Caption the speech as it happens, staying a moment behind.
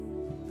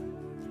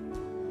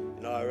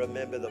I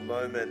remember the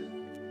moment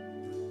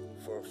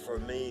for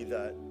me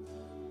that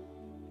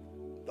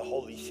the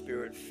Holy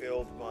Spirit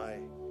filled my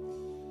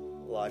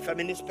life. I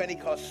mean, it's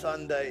Pentecost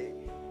Sunday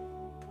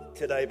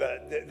today,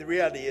 but the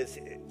reality is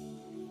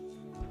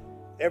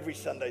every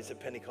Sunday is a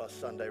Pentecost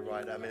Sunday,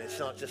 right? I mean, it's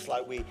not just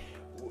like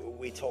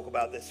we talk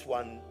about this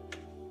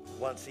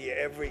once a year.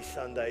 Every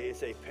Sunday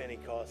is a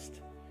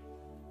Pentecost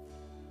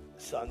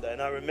Sunday.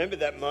 And I remember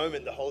that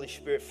moment the Holy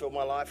Spirit filled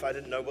my life. I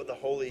didn't know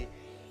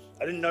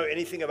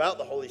anything about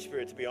the Holy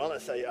Spirit, to be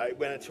honest. I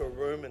went into a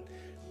room and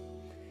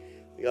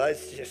the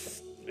guys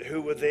just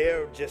who were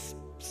there just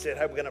said,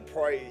 hey, we're going to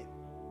pray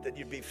that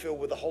you'd be filled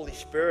with the Holy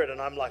Spirit.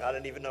 And I'm like, I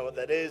don't even know what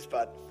that is,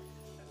 but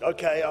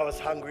okay, I was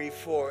hungry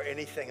for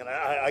anything. And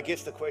I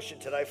guess the question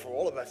today for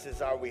all of us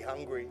is, are we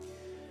hungry?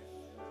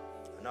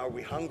 And are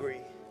we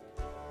hungry?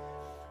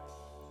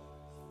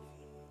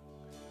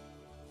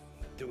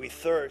 Do we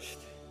thirst?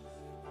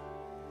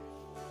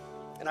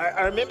 And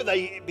I remember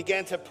they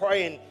began to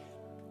pray, and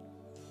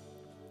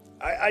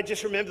I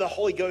just remember the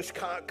Holy Ghost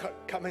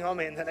coming on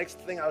me, and the next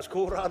thing I was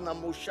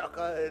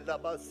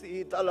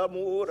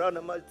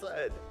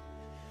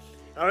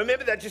I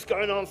remember that just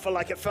going on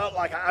for it felt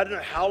like, I don't know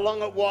how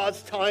long it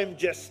was, time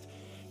just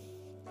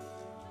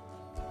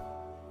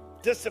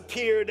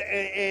disappeared,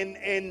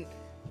 and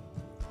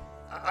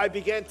I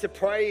began to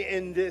pray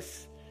in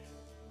this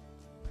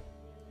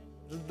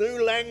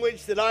new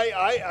language that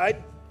I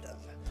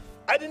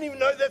didn't even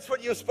know that's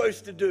what you're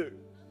supposed to do.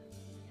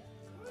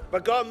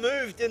 But God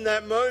moved in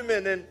that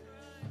moment,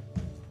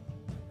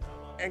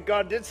 and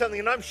God did something.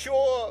 And I'm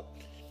sure,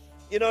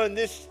 even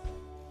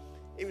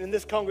in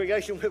this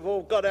congregation, we've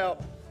all got our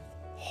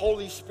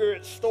Holy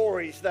Spirit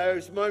stories,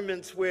 those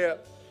moments where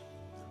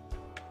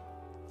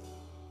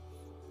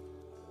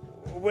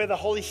the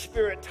Holy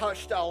Spirit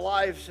touched our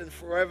lives and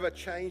forever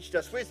changed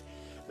us.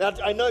 Now,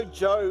 I know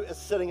Joe is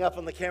sitting up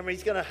on the camera.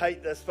 He's going to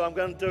hate this, but I'm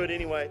going to do it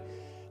anyway.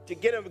 To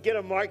get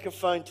a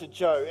microphone to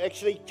Joe.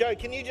 Actually, Joe,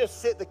 can you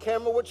just set the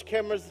camera? Which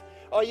cameras?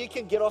 Oh, you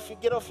can get off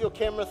your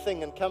camera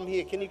thing and come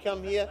here. Can you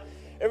come here?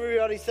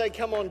 Everybody say,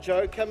 come on,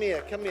 Joe. Come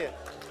here.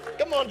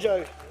 Come on,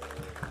 Joe.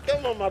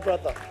 Come on, my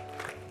brother.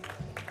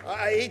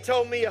 He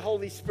told me a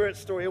Holy Spirit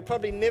story. He'll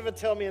probably never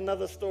tell me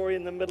another story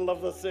in the middle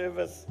of the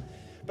service.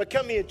 But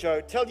come here,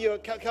 Joe.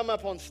 Come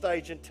up on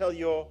stage and tell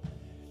your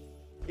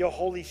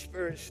Holy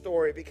Spirit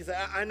story, because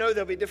I know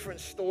there'll be different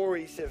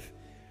stories of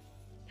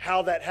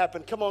how that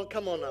happened. Come on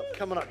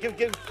up.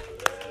 Give.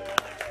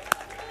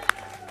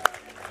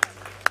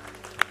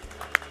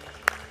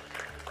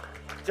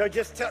 Joe,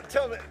 just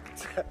tell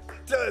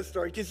the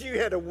story, because you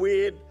had a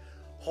weird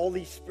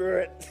Holy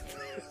Spirit.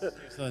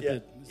 So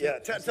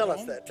Tell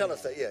us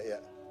that. Yeah.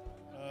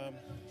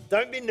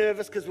 Don't be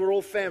nervous, because we're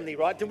all family,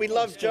 right? Do we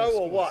love Joe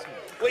or what?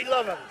 We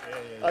love him.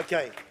 Yeah.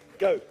 Okay,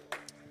 go.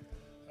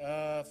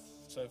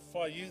 So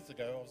 5 years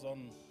ago, I was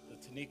on the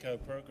Tanico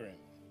program.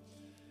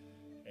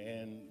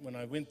 And when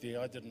I went there,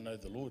 I didn't know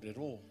the Lord at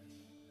all.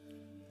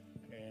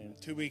 And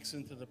 2 weeks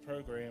into the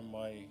program,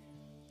 I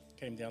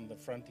came down the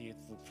front here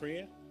for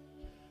prayer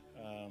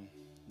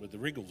with the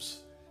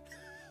Wriggles,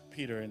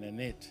 Peter and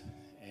Annette.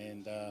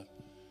 And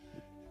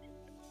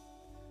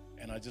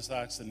I just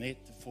asked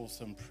Annette for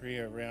some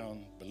prayer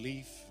around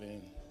belief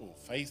or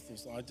faith. Or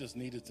something. I just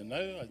needed to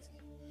know.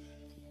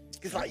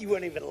 Because you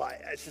weren't even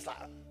it's just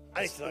I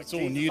need to know. It's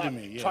all new to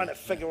me. Yeah, trying to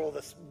figure all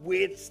this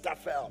weird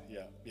stuff out.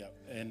 Yeah.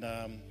 And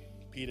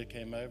Peter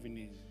came over and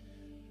he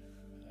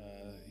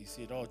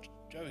said, "Oh,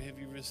 Joe, have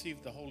you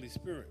received the Holy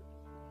Spirit?"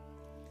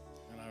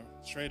 And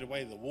straight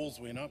away the walls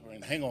went up.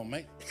 And hang on,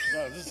 mate.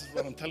 No, this is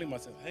what I'm telling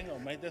myself. Hang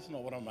on, mate. That's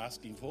not what I'm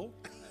asking for.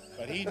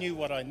 But he knew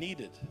what I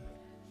needed.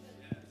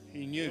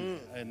 He knew,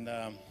 and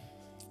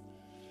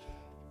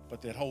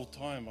but that whole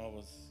time I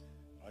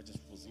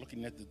just was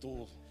looking at the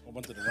door. I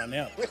wanted to run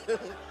out.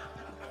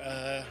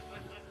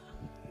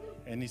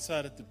 And he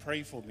started to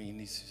pray for me, and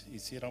he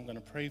said, "I'm going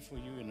to pray for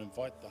you and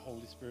invite the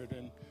Holy Spirit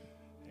in,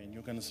 and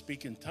you're going to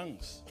speak in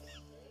tongues."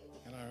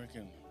 And I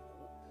reckon,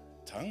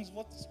 tongues?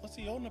 What's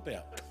he on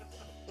about?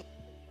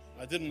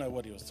 I didn't know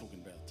what he was talking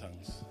about,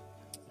 tongues.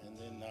 And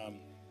then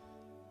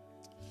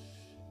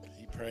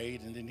he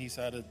prayed, and then he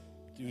started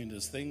doing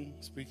this thing,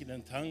 speaking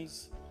in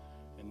tongues,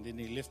 and then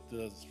he left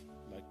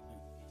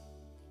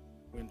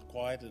went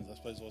quiet, and I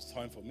suppose it was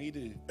time for me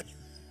to,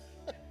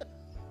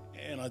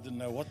 and I didn't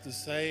know what to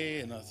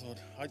say, and I thought,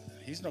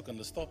 he's not going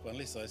to stop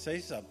unless I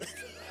say something.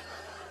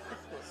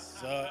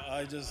 So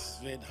I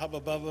just went hubba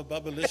bubba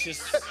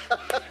bubblicious,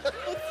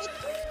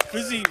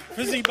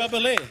 fizzy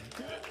bubbly,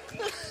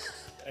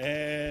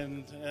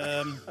 and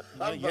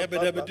yabba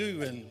dabba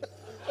doo,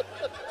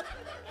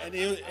 and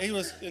he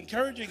was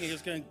encouraging. He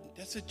was going,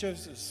 "That's it,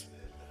 Joseph.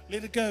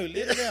 Let it go.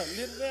 Let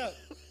it out."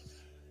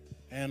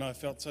 And I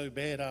felt so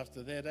bad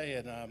after that,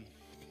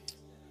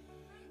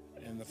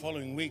 and the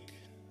following week,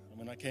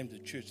 when I came to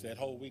church, that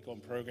whole week on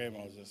program,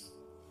 I was just,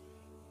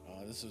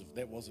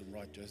 that wasn't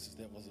right, Joseph.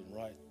 That wasn't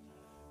right.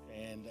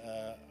 And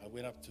I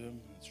went up to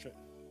him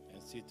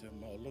and said to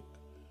him, "Oh, look,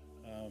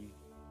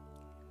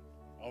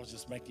 I was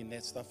just making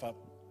that stuff up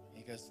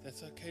He goes,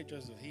 that's okay,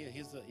 Joseph.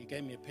 He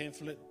gave me a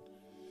pamphlet,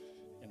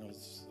 and it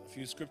was a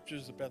few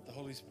scriptures about the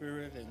Holy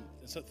Spirit and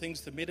some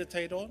things to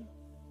meditate on.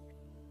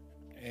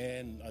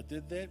 And I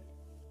did that,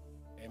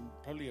 and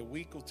probably a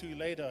week or two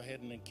later, I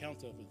had an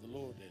encounter with the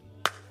Lord. And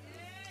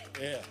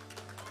yeah,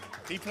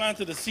 He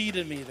planted a seed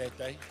in me that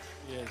day.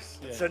 Yes.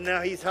 Yeah. So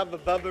now he's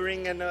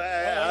hubba-bubbering and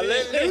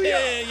hallelujah.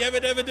 Yeah,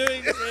 yabba dabba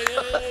doing.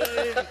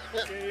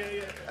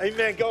 Yeah.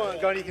 Amen. Go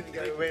on. You can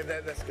go.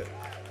 That's good.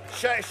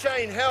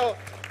 Shane,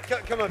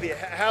 come over here.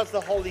 How's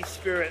the Holy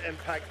Spirit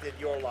impacted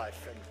your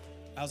life?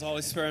 How's the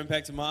Holy Spirit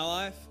impacted my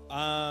life?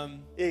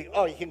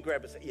 You can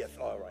grab us. Yes.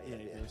 All right.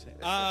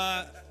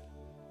 I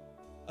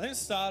think at the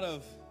start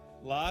of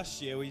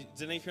last year,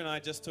 Danica and I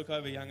just took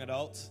over young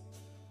adults,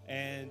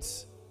 and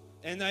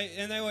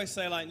they always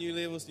say like new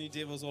levels, new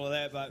devils, all of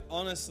that. But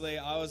honestly,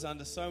 I was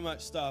under so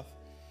much stuff,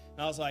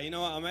 and I was like, you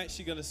know what? I'm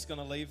actually just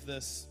gonna leave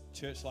this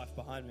church life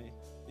behind me.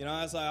 You know,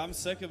 I was like, I'm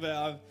sick of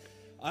it.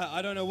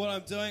 I don't know what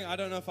I'm doing. I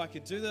don't know if I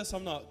could do this.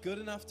 I'm not good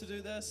enough to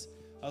do this.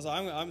 I was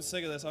like, I'm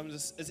sick of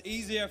this. It's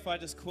easier if I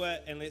just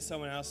quit and let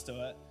someone else do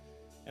it.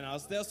 And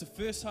that was the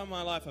first time in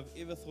my life I've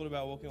ever thought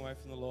about walking away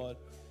from the Lord.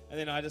 And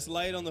then I just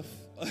laid in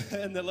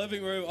the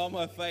living room on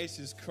my face,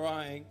 just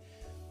crying,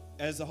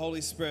 as the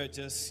Holy Spirit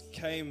just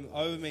came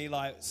over me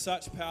like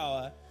such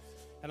power.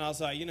 And I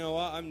was like, you know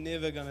what? I'm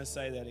never going to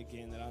say that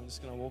again, that I'm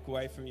just going to walk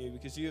away from you,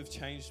 because you have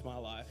changed my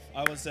life.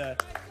 I was a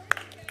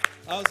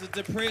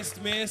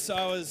depressed mess.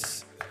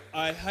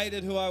 I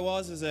hated who I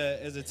was as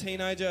a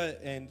teenager,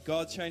 and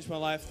God changed my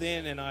life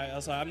then. And I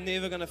was like, I'm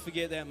never going to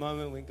forget that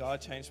moment when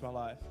God changed my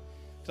life.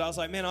 Because I was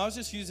like, man, I was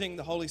just using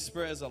the Holy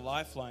Spirit as a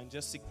lifeline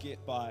just to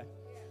get by.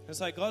 And it's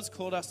like God's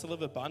called us to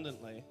live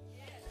abundantly.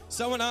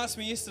 Someone asked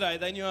me yesterday,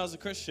 they knew I was a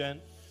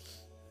Christian,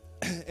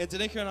 and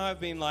Danica and I have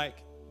been like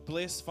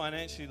blessed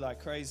financially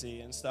like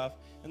crazy and stuff.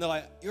 And they're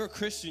like, you're a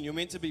Christian, you're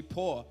meant to be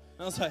poor.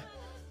 And I was like,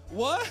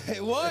 what?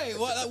 Why?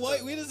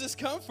 Where does this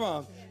come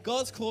from?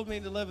 God's called me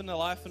to live in a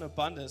life in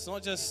abundance,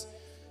 not just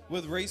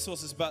with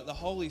resources, but the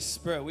Holy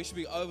Spirit. We should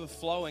be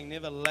overflowing,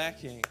 never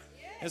lacking.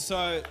 And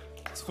so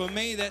for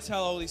me, that's how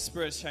the Holy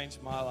Spirit's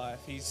changed my life.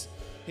 He's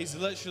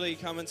literally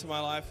come into my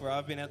life where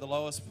I've been at the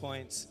lowest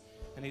points,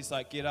 and He's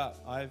like, get up.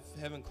 I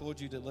haven't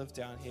called you to live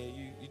down here.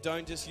 You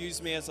don't just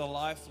use me as a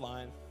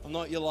lifeline. I'm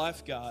not your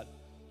lifeguard.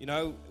 You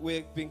know,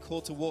 we've been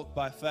called to walk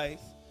by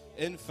faith,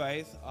 in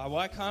faith.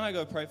 Why can't I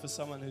go pray for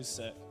someone who's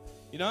sick?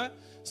 You know?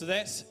 So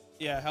that's,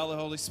 how the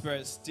Holy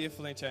Spirit's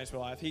definitely changed my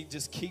life. He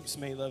just keeps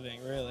me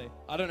living, really.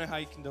 I don't know how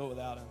you can do it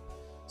without Him.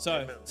 So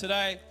Amen.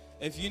 Today,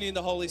 if you need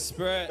the Holy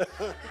Spirit,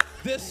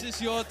 this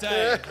is your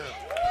day.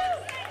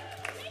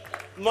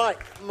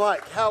 Mike,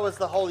 how has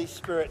the Holy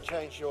Spirit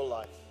changed your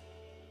life?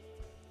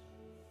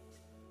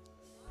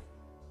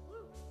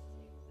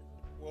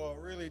 Well,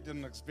 I really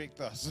didn't expect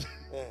us.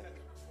 Yeah.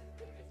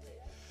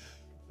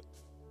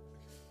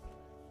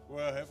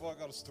 Well, have I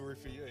got a story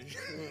for you?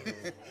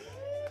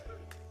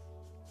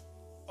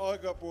 I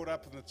got brought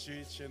up in the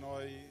church, and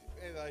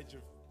at the age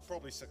of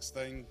probably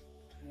 16,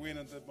 went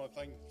and did my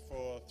thing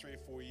for 3 or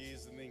 4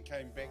 years, and then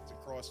came back to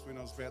Christ when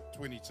I was about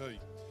 22.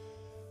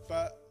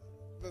 But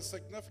the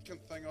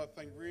significant thing, I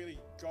think, really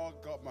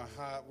God got my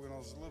heart when I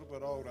was a little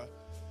bit older.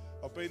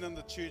 I've been in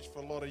the church for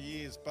a lot of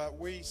years, but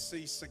we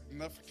see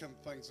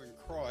significant things in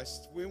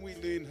Christ. When we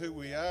learn who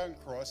we are in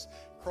Christ,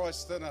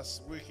 Christ in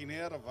us, working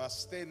out of us,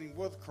 standing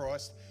with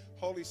Christ,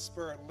 Holy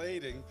Spirit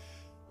leading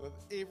with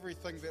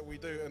everything that we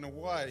do in a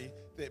way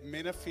that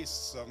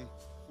manifests Him,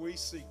 we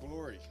see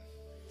glory.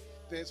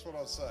 That's what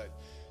I'd say.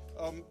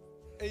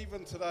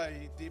 Even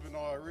today, Deb and I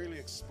are really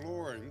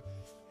exploring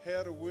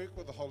how to work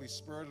with the Holy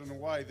Spirit in a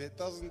way that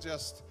doesn't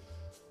just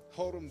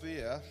hold Him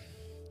there,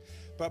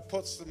 but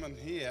puts them in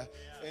here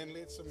and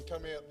lets them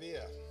come out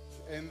there.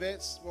 And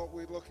that's what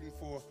we're looking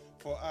for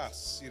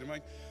us, you know what I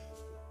mean?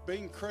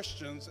 Being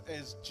Christians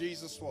as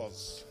Jesus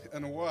was,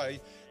 in a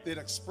way that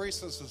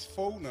expresses His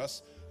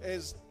fullness.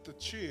 As the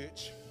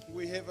church,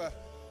 we have a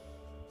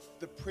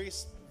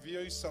depressed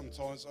view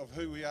sometimes of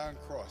who we are in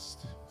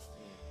Christ.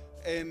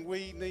 And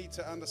we need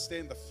to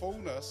understand the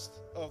fullness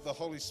of the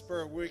Holy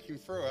Spirit working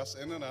through us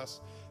and in us.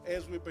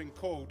 As we've been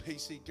called, He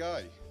said,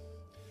 go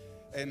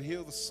and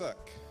heal the sick.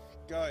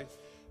 Go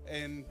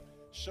and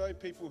show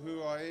people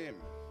who I am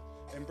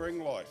and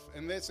bring life.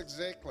 And that's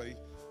exactly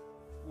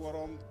what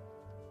on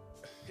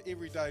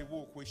everyday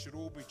walk we should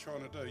all be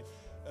trying to do,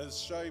 is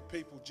show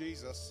people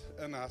Jesus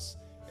in us,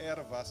 out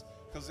of us,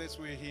 because that's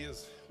where He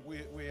is.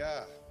 We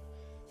are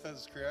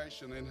His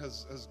creation and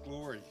His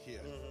glory here.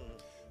 Mm-hmm.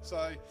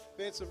 So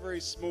that's a very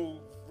small,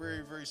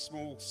 very, very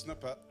small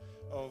snippet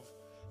of,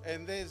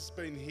 and there's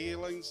been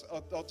healings.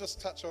 I'll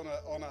just touch on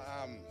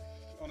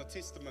a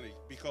testimony,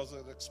 because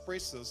it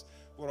expresses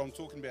what I'm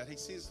talking about. He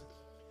says,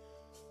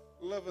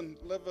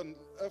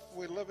 if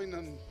we're living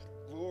in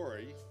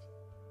glory,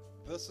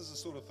 this is the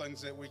sort of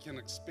things that we can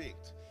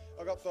expect.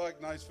 I got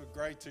diagnosed with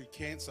grade 2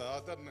 cancer. I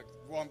didn't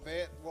want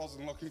that,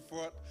 wasn't looking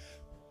for it.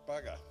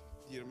 Bugger,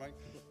 you know what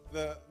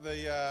I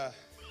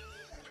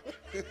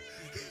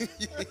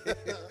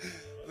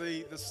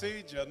mean? The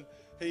surgeon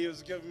he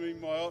was giving me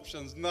my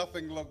options.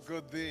 Nothing looked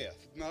good there.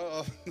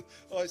 No,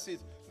 I said,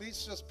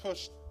 let's just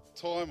push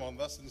time on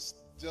this and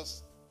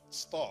just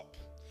stop.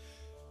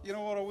 You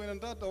know what I went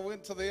and did? I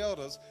went to the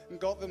elders and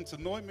got them to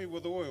anoint me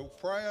with oil,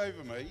 pray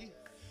over me.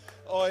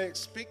 I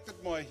expected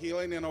my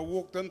healing and I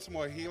walked into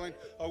my healing.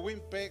 I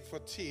went back for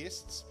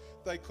tests.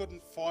 They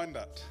couldn't find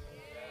it.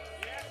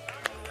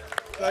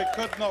 They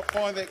could not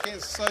find that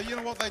cancer. So you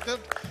know what they did?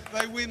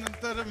 They went and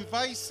did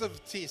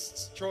invasive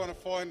tests trying to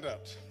find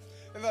it.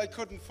 And they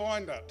couldn't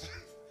find it.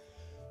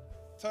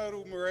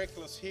 Total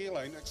miraculous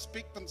healing,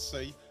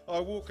 expectancy. I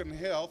walk in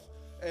health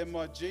and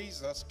my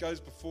Jesus goes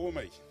before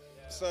me.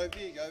 So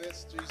there you go,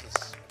 that's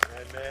Jesus.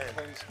 Amen.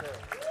 Holy Spirit.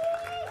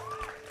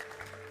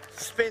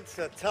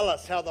 Spencer, tell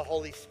us how the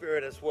Holy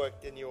Spirit has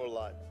worked in your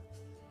life.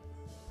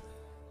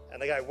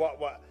 And again,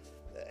 what?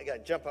 Again,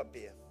 jump up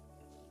here.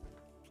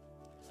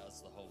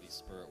 How's the Holy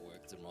Spirit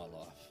worked in my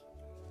life?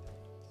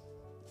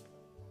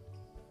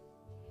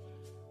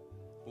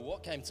 Well,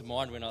 what came to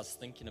mind when I was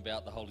thinking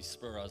about the Holy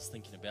Spirit, I was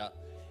thinking about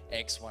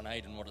Acts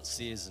 1:8 and what it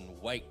says,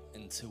 and wait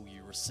until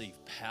you receive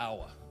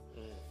power,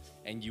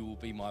 and you will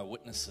be my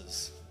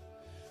witnesses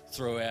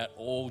throughout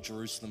all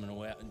Jerusalem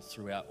and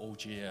throughout all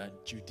Judea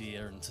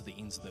and to the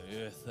ends of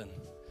the earth. And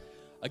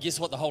I guess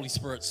what the Holy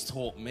Spirit's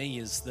taught me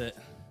is that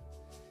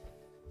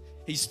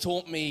He's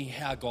taught me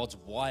how God's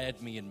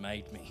wired me and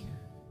made me.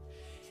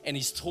 And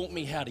He's taught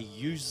me how to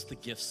use the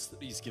gifts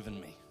that He's given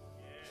me.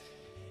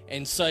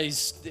 And so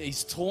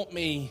he's taught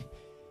me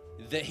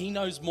that He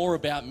knows more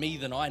about me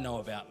than I know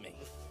about me.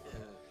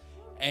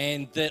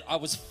 And that I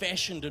was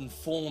fashioned and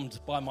formed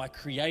by my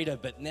Creator,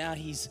 but now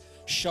He's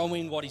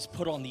showing what He's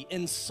put on the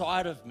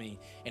inside of me,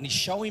 and He's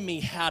showing me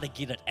how to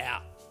get it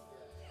out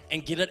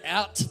and get it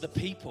out to the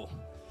people,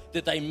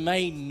 that they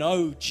may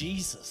know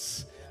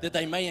Jesus, that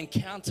they may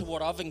encounter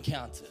what I've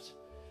encountered.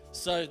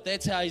 So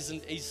that's how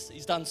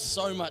he's done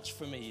so much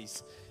for me.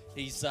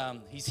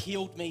 He's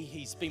healed me.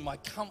 He's been my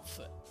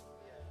comfort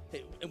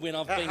when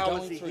I've been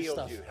going through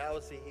stuff. How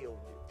has He healed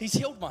you? He's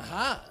healed my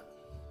heart.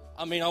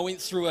 I mean, I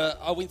went through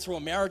a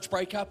marriage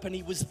breakup, and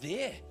He was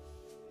there.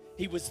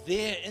 He was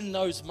there in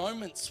those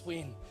moments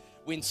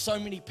when so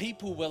many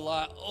people were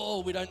like,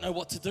 oh, we don't know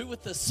what to do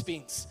with this,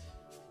 Spence.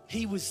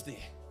 He was there.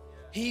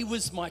 He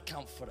was my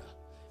comforter.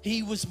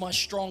 He was my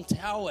strong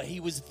tower. He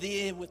was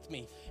there with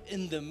me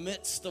in the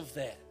midst of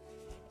that.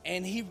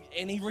 And he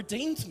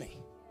redeemed me.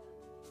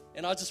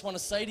 And I just want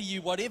to say to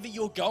you, whatever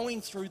you're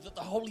going through, that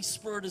the Holy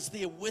Spirit is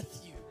there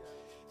with you,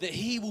 that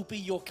He will be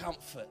your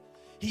comfort.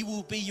 He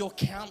will be your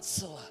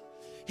counselor.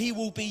 He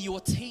will be your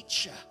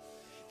teacher.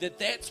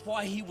 That's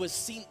why He was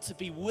sent to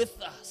be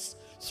with us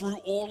through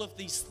all of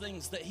these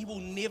things, that He will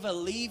never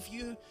leave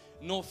you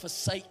nor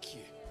forsake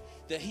you,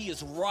 that He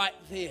is right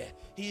there.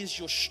 He is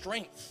your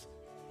strength.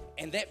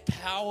 And that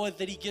power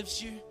that He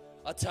gives you,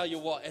 I tell you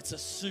what, it's a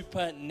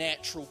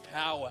supernatural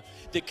power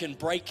that can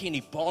break any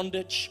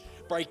bondage,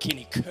 break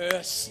any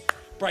curse,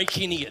 break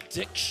any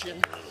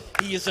addiction.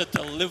 He is a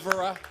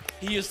deliverer.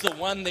 He is the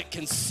one that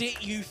can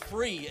set you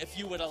free if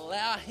you would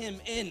allow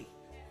Him in.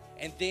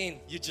 And then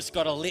you just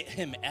got to let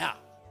Him out.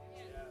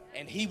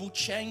 And He will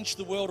change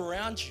the world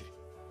around you.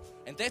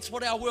 And that's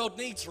what our world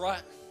needs,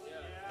 right?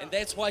 And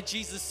that's why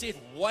Jesus said,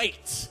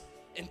 wait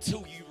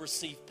until you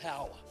receive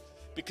power.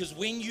 Because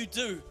when you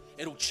do,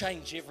 it'll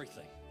change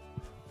everything.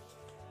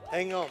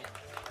 Hang on.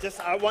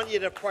 I want you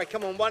to pray.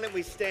 Come on, why don't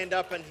we stand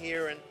up in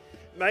here, and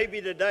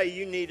maybe today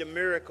you need a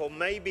miracle.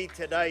 Maybe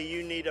today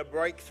you need a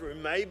breakthrough.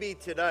 Maybe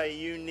today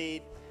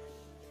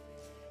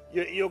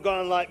you're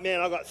going like, man,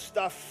 I got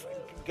stuff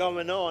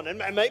going on.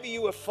 And maybe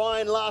you were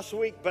fine last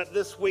week, but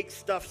this week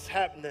stuff's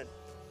happening.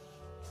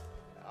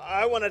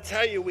 I want to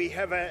tell you, we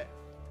have a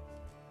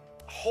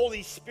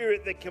Holy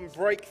Spirit that can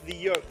break the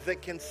yoke,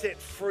 that can set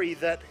free,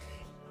 that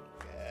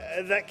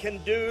can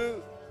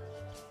do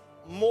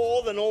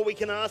more than all we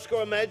can ask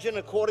or imagine,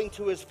 according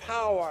to His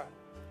power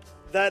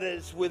that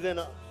is within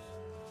us.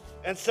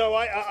 And so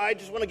I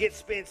just want to get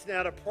Spence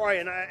now to pray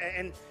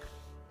and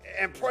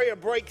pray a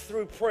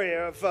breakthrough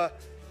prayer of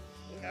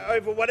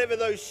over whatever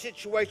those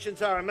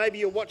situations are. And maybe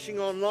you're watching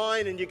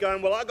online and you're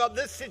going, well, I got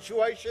this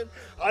situation.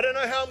 I don't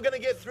know how I'm going to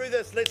get through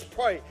this. Let's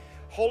pray.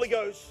 Holy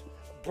Ghost,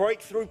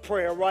 breakthrough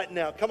prayer right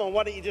now. Come on,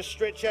 why don't you just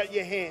stretch out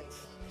your hands?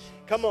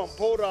 Come on.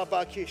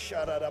 Thank you,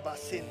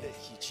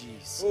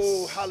 Jesus.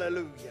 Oh,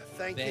 hallelujah.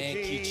 Thank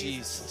you,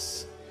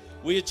 Jesus.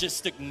 We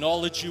just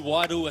acknowledge you,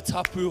 Wairu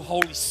Atapu,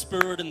 Holy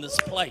Spirit, in this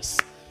place.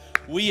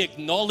 We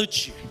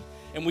acknowledge you,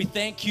 and we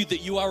thank you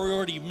that you are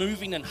already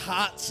moving in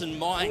hearts and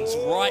minds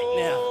right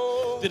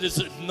now. That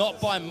is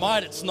not by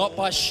might, it's not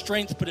by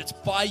strength, but it's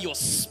by your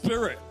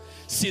Spirit,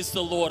 says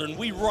the Lord. And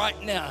we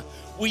right now,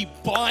 we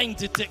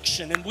bind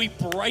addiction and we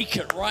break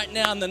it right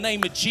now in the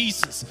name of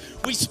Jesus.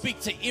 We speak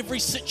to every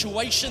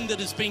situation that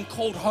has been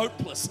called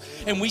hopeless,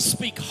 and we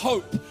speak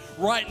hope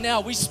right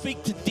now. We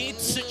speak to dead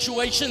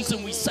situations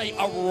and we say,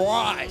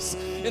 arise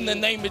in the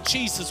name of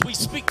Jesus. We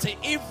speak to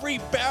every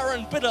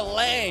barren bit of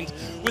land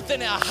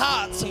within our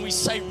hearts and we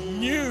say,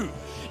 new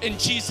in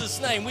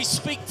Jesus' name. We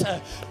speak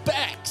to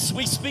backs,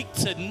 we speak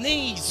to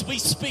knees, we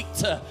speak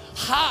to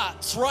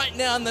hearts right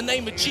now in the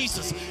name of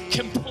Jesus.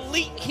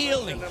 Complete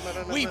healing.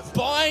 We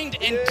bind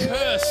and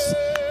curse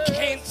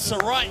cancer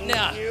right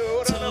now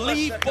to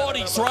leave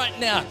bodies right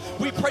now.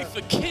 We pray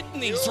for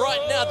kidneys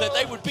right now, that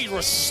they would be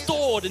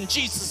restored in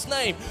Jesus'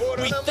 name.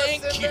 We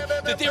thank you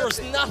that there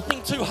is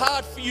nothing too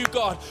hard for you,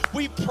 God.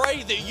 We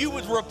pray that you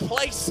would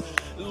replace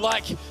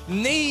like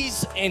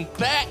knees and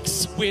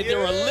backs where there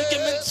are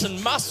ligaments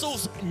and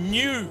muscles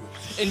new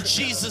in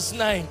Jesus'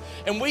 name.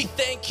 And we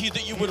thank you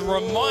that you would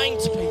remind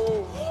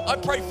people. I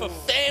pray for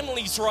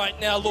families right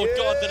now, Lord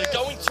God, that are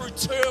going through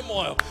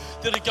turmoil,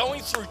 that are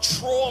going through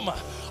trauma.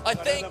 I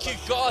thank you,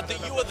 God,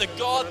 that you are the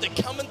God that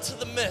come into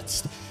the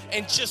midst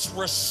and just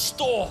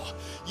restore.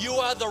 You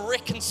are the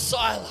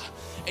reconciler,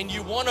 and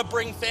you want to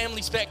bring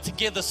families back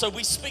together. So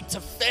we speak to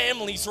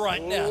families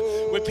right now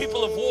where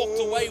people have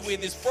walked away, where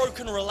there's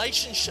broken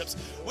relationships.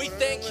 We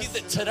thank you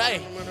that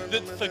today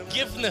that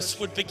forgiveness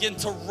would begin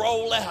to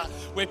roll out,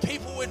 where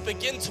people would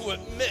begin to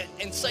admit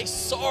and say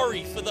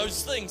sorry for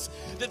those things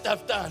that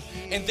they've done,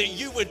 and that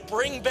you would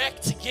bring back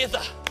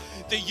together,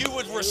 that you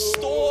would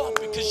restore,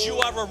 because you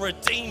are a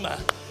redeemer.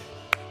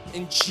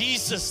 In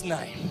Jesus'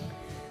 name.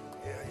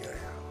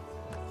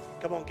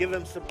 Come on, give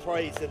him some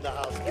praise in the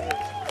house. Give him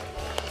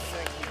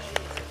thank you,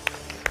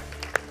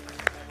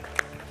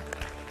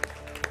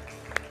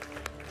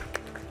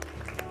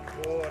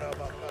 Jesus.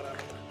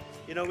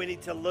 You know, we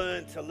need to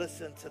learn to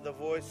listen to the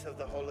voice of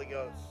the Holy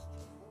Ghost.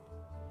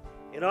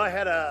 You know, I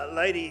had a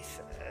lady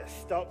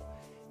stop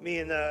me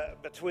in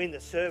between the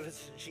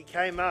service. She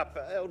came up,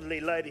 an elderly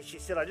lady. She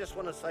said, "I just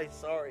want to say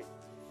sorry."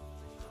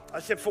 I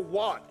said, "For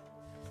what?"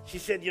 She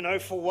said, "You know,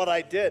 for what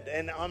I did."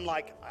 And I'm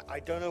like, I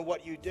don't know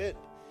what you did.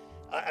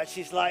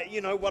 She's like, "You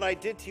know what I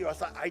did to you?" I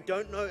was like, "I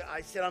don't know."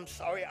 I said, "I'm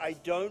sorry, I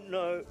don't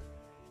know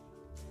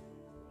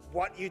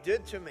what you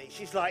did to me."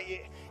 She's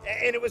like,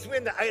 and it was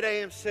when the 8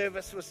 a.m.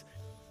 service was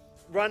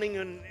running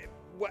and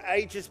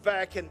ages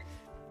back, and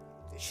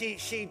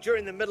she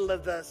during the middle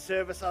of the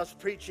service, I was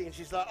preaching, and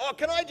she's like, "Oh,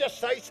 can I just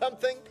say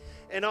something?"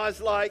 And I was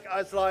like,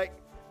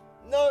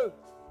 "No."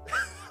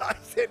 I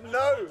said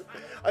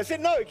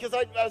no, because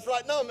I was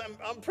like, "No,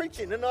 I'm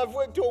preaching, and I've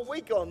worked all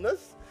week on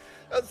this."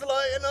 I was like,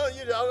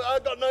 I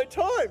got no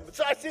time.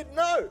 So I said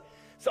no.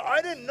 So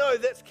I didn't know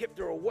that's kept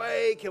her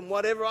awake and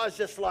whatever. I was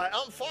just like,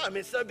 "I'm fine. I mean,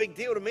 it's no big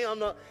deal to me. I'm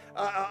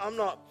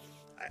not.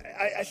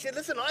 I said,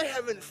 "Listen, I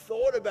haven't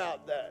thought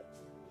about that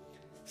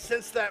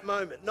since that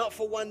moment, not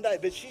for one day."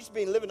 But she's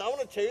been living. I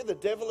want to tell you, the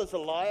devil is a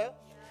liar.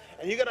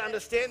 And you got to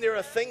understand, there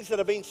are things that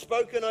have been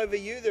spoken over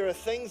you. There are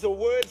things or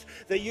words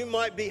that you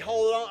might be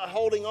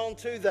holding on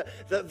to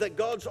that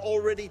God's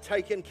already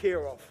taken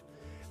care of.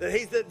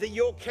 That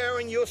you're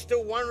carrying, you're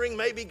still wondering,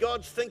 maybe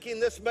God's thinking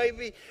this,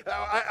 maybe.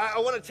 I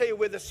want to tell you,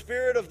 where the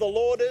Spirit of the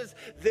Lord is,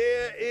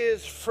 there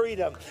is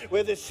freedom.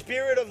 Where the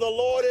Spirit of the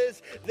Lord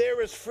is,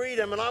 there is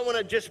freedom. And I want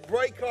to just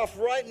break off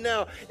right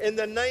now, in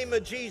the name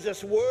of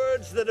Jesus,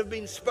 words that have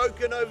been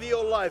spoken over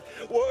your life,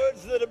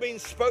 words that have been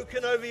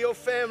spoken over your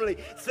family,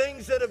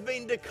 things that have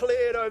been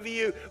declared over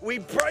you. We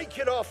break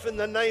it off in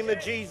the name of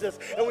Jesus,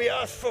 and we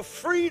ask for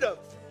freedom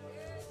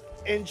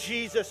in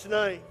Jesus'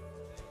 name.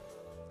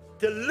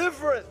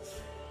 Deliverance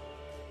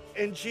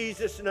in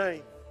Jesus'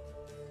 name.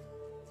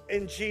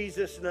 In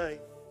Jesus'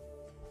 name.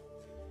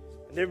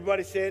 And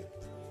everybody said,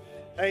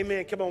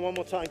 amen. Come on, one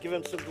more time. Give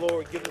him some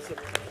glory. Give him some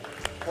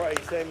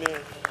praise. Amen.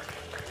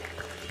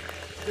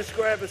 Just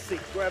grab a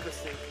seat. Grab a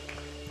seat.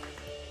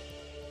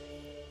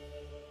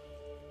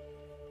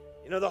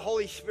 You know, the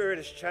Holy Spirit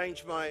has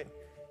changed my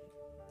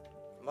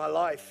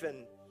life.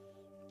 And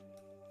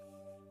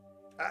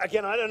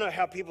again, I don't know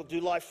how people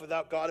do life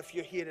without God. If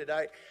you're here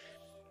today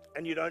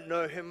and you don't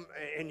know him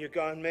and you're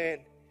going,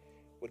 "Man,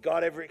 would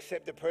God ever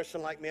accept a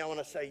person like me?" I want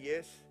to say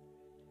yes.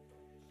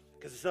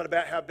 Because it's not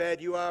about how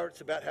bad you are, it's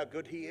about how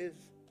good he is.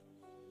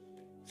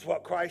 It's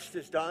what Christ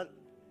has done.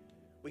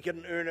 We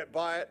couldn't earn it,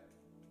 buy it.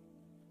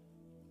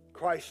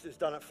 Christ has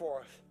done it for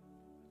us.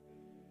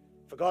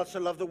 For God so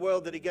loved the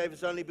world that he gave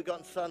his only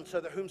begotten Son, so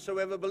that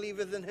whomsoever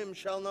believeth in him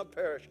shall not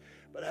perish,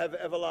 but have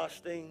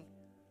everlasting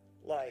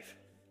life.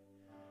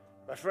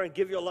 My friend,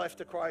 give your life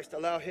to Christ.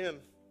 Allow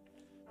him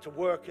to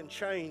work and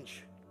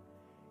change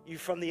you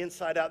from the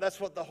inside out. That's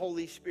what the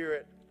Holy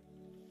Spirit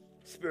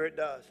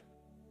does.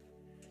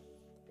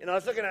 And I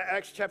was looking at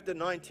Acts chapter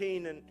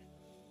 19, and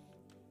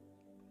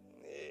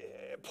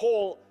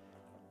Paul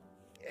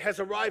has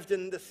arrived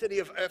in the city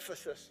of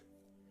Ephesus,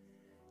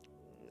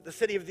 the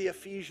city of the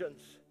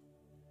Ephesians.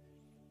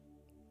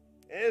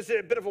 And it's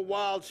a bit of a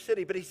wild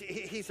city, but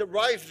he's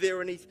arrived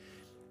there, and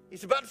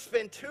he's about to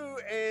spend two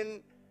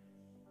and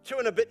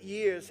a bit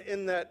years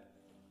in that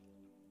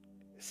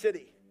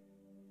city.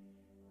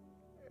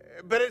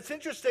 But it's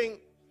interesting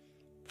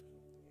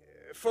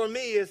for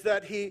me is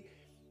that the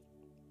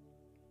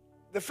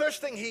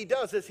first thing he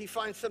does is he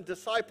finds some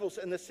disciples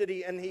in the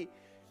city, and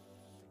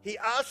he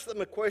asks them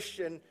a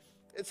question.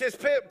 It says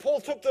Paul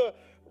took the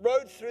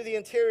road through the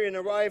interior and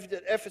arrived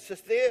at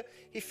Ephesus. There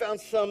he found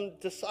some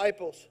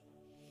disciples,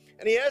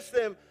 and he asked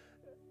them,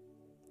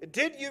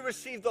 Did you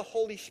receive the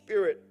Holy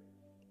Spirit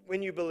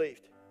when you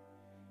believed?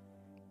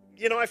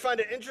 You know, I find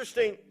it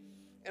interesting,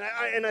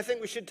 and I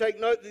think we should take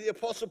note that the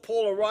Apostle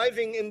Paul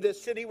arriving in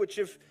this city, which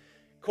of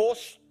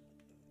course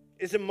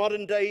is in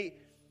modern day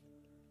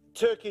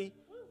Turkey,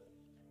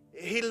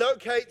 he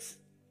locates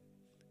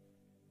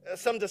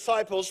some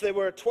disciples. There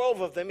were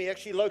 12 of them. He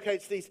actually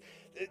locates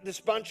this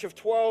bunch of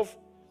 12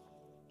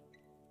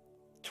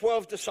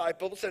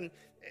 disciples, and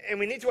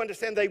we need to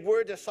understand they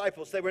were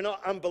disciples. They were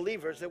not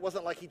unbelievers. It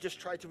wasn't like he just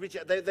tried to reach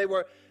out. They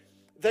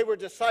were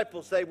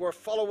disciples. They were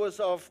followers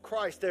of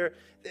Christ.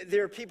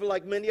 They're people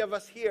like many of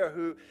us here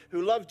who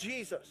love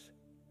Jesus.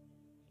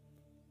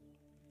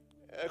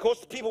 Of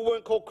course, people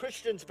weren't called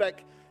Christians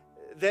back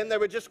then. They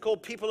were just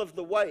called people of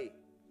the way,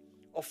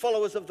 or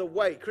followers of the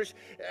way.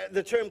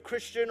 The term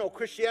Christian or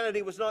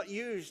Christianity was not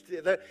used.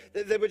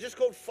 They were just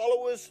called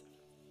followers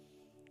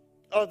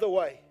of the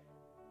way.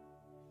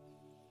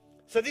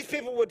 So these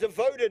people were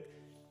devoted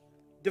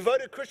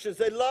Christians.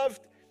 They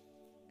loved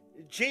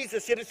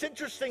Jesus. Yet it's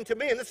interesting to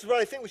me, and this is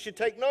what I think we should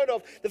take note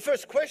of. The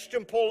first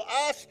question Paul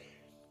asked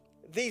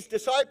these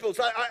disciples,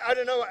 I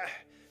don't know,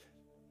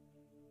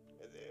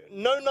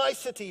 no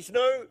niceties,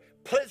 no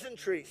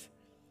pleasantries.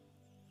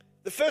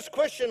 The first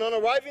question on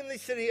arriving in the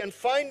city and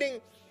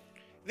finding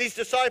these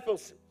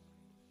disciples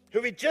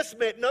who we just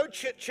met, no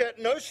chit-chat,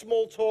 no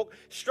small talk,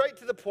 straight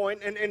to the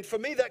point. And for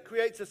me, that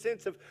creates a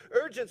sense of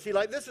urgency,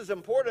 like this is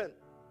important.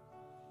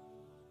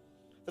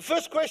 The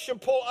first question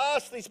Paul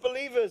asked these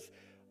believers,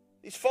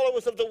 these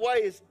followers of the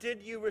way, is,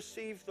 did you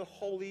receive the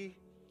Holy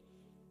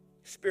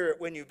Spirit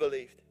when you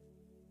believed?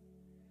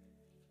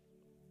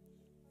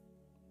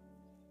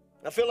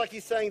 I feel like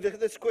he's saying that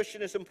this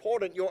question is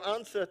important. Your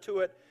answer to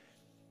it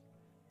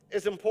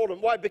is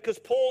important. Why? Because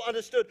Paul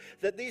understood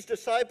that these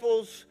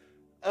disciples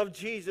of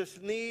Jesus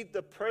need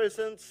the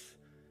presence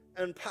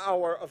and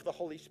power of the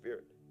Holy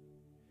Spirit.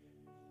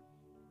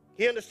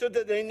 He understood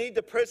that they need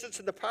the presence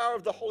and the power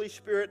of the Holy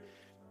Spirit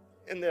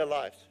in their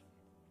lives.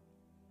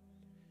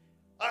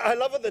 I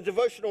love what the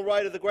devotional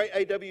writer, the great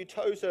A.W.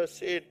 Tozer,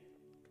 said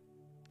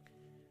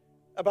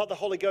about the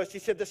Holy Ghost. He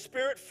said, the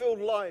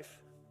Spirit-filled life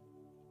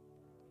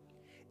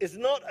is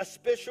not a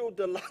special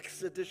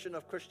deluxe edition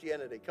of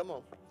Christianity. Come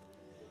on.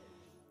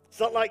 It's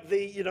not like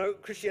the,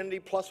 Christianity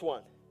plus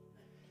one.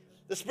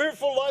 The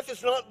Spirit-filled life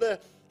is not the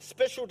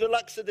special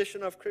deluxe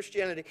edition of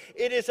Christianity.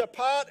 It is a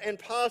part and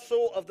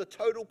parcel of the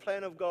total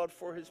plan of God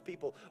for his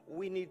people.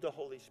 We need the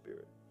Holy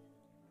Spirit.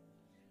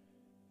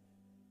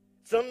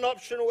 It's not an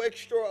optional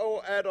extra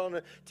or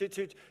add-on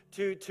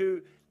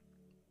to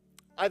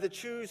either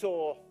choose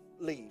or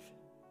leave.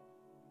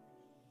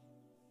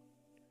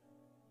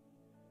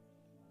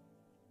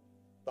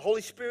 The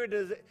Holy Spirit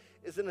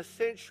is an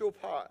essential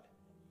part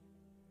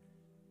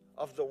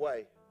of the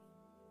way.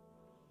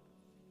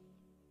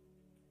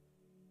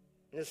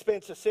 And as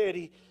Spencer said,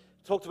 he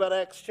talked about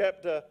Acts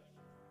chapter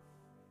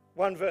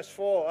 1 verse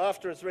 4.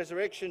 After his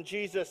resurrection,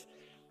 Jesus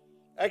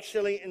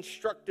actually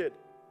instructed.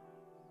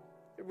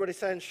 Everybody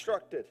say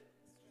instructed.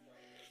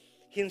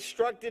 He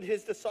instructed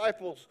his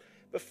disciples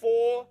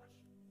before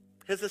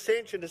his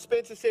ascension. As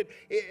Spencer said,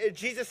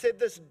 Jesus said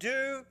this,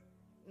 do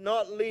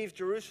not leave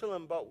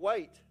Jerusalem, but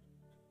wait.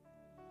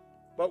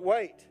 But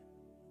wait.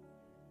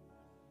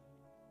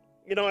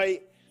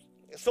 I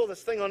saw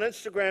this thing on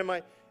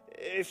Instagram.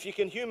 If you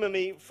can humor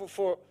me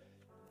for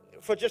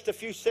just a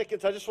few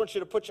seconds, I just want you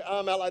to put your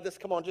arm out like this.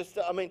 Come on,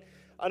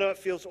 I know it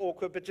feels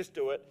awkward, but just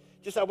do it.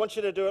 I want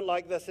you to do it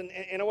like this, and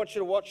I want you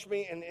to watch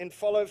me and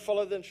follow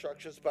the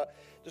instructions, but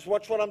just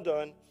watch what I'm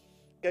doing.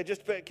 Okay,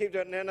 just keep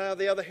doing it. Now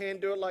the other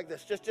hand, do it like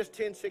this. Just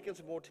 10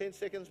 seconds more, 10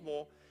 seconds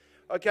more.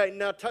 Okay,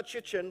 now touch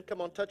your chin.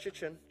 Come on, touch your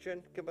chin.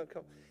 Come on.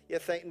 Yeah,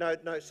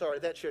 no, sorry,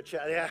 that's your chin.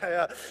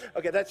 Yeah.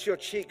 Okay, that's your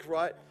cheek,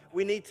 right?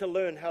 We need to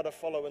learn how to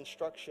follow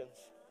instructions.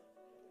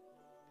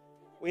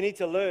 We need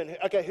to learn.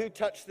 Okay, who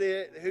touched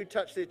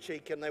their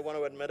cheek and they want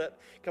to admit it?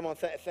 Come on,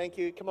 thank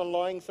you. Come on,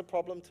 lying's a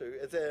problem too.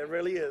 It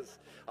really is.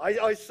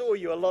 I saw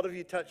you. A lot of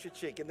you touched your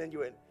cheek and then you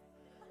went.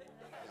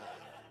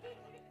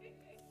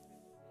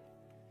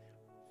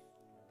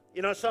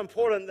 It's so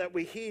important that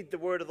we heed the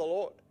word of the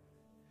Lord.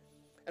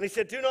 And he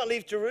said, do not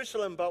leave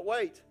Jerusalem, but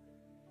wait.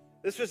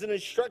 This was an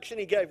instruction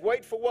he gave.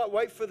 Wait for what?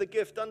 Wait for the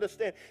gift.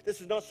 Understand,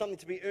 this is not something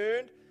to be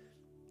earned.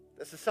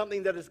 This is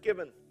something that is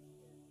given.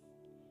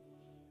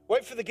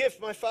 Wait for the gift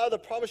my Father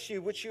promised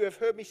you, which you have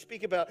heard me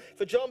speak about.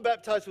 For John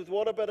baptized with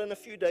water, but in a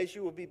few days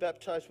you will be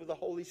baptized with the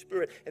Holy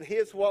Spirit. And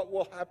here's what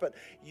will happen.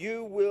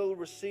 You will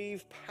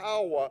receive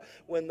power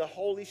when the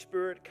Holy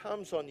Spirit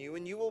comes on you,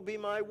 and you will be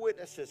my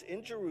witnesses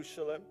in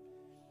Jerusalem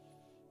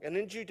and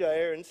in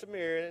Judea and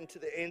Samaria and to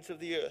the ends of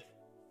the earth.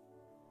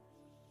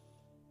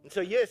 And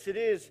so, yes, it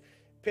is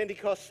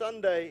Pentecost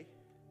Sunday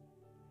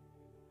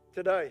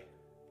today,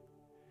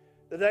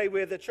 the day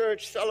where the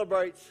church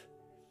celebrates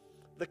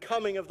the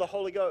coming of the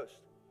Holy Ghost.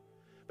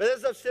 But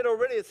as I've said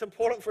already, it's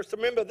important for us to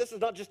remember this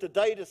is not just a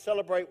day to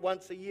celebrate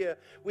once a year.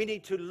 We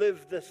need to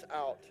live this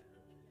out.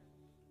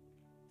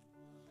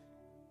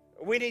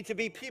 We need to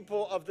be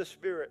people of the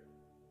Spirit,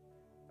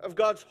 of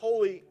God's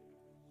Holy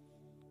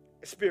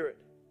Spirit.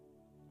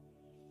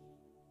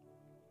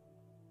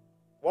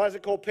 Why is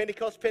it called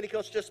Pentecost?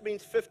 Pentecost just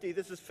means 50.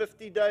 This is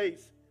 50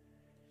 days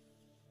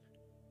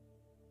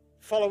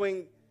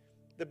following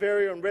the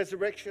burial and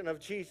resurrection of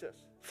Jesus,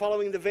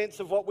 following the events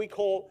of what we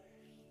call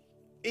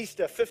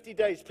Easter. 50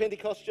 days.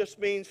 Pentecost just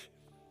means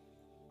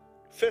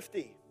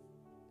 50.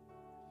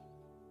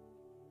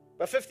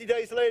 But 50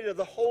 days later,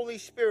 the Holy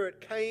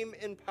Spirit came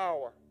in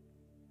power.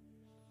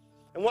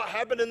 And what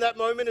happened in that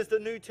moment is the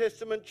New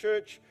Testament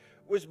church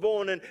was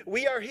born. And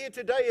we are here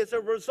today as a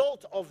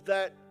result of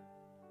that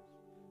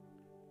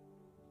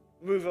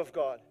move of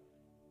God.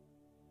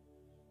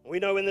 We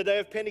know when the day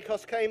of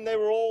Pentecost came, they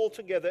were all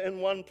together in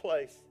one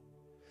place.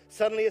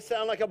 Suddenly a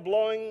sound like a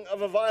blowing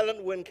of a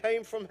violent wind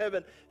came from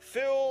heaven,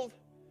 filled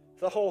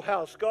the whole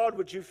house. God,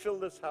 would you fill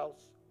this house?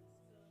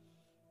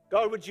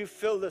 God, would you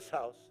fill this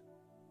house?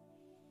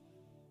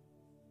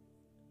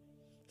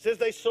 It says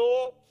they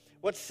saw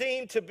what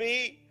seemed to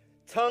be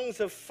tongues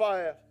of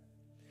fire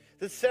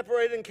that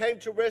separated and came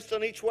to rest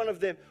on each one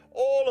of them.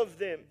 All of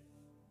them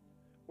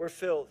were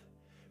filled.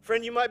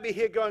 Friend, you might be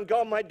here going,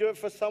 God might do it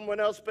for someone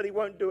else, but he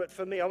won't do it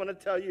for me. I want to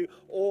tell you,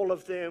 all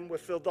of them were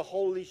filled. The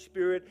Holy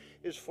Spirit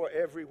is for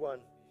everyone.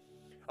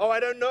 Oh,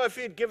 I don't know if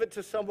he'd give it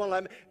to someone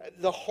like me.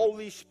 The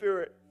Holy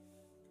Spirit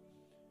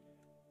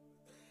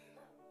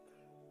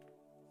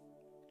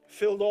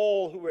filled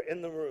all who were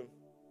in the room.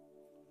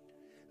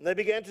 And they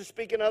began to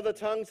speak in other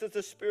tongues as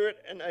the Spirit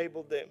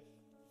enabled them.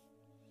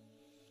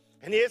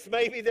 And yes,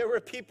 maybe there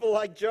were people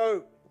like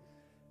Joe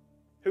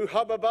who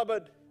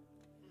hubba-bubbered,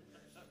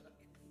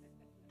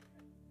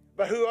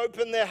 but who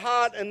opened their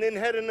heart and then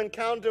had an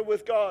encounter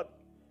with God.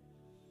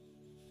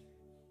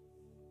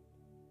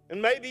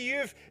 And maybe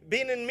you've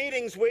been in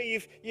meetings where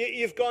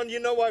you've gone, you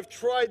know, I've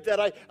tried that.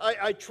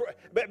 I try,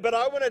 but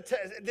I want to tell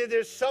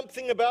there's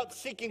something about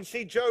seeking.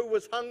 See, Joe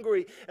was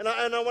hungry, and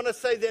I want to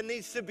say there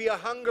needs to be a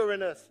hunger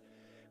in us.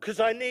 Because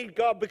I need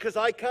God, because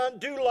I can't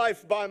do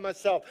life by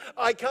myself.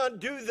 I can't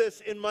do this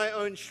in my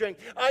own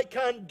strength. I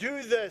can't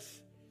do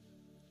this.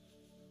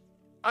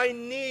 I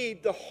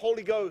need the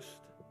Holy Ghost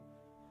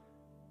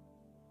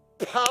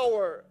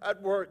power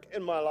at work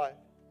in my life.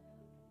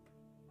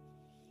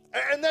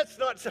 And that's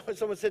not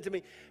someone said to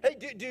me, hey,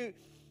 there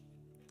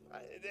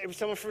was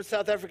someone from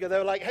South Africa. They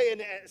were like, hey,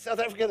 in South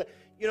Africa,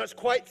 you know, it's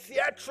quite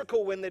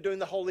theatrical when they're doing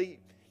the Holy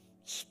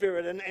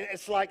Spirit. And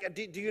it's like,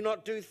 do you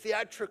not do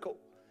theatrical?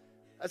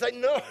 I was like,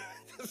 no,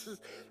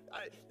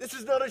 this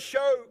is not a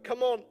show.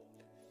 Come on.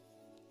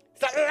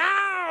 It's like,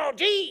 oh,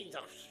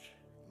 Jesus,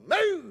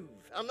 move.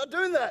 I'm not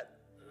doing that.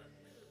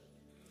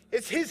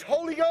 It's his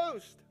Holy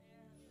Ghost.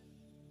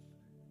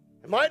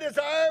 And my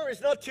desire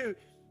is not to,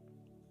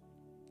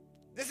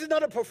 this is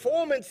not a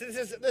performance.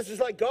 This is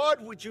like,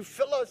 God, would you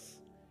fill us?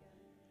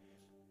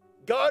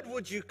 God,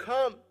 would you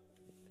come?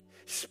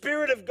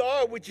 Spirit of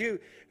God, would you,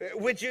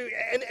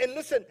 and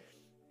listen,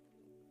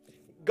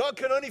 God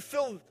can only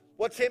fill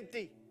what's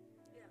empty.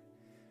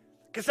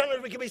 Because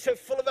sometimes we can be so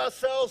full of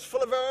ourselves,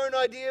 full of our own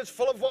ideas,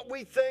 full of what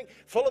we think,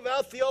 full of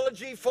our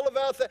theology, full of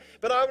our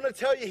but I want to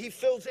tell you, he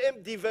fills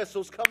empty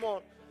vessels. Come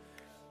on.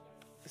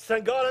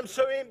 Saying, God, I'm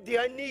so empty.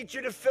 I need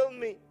you to fill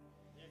me.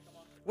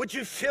 Would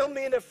you fill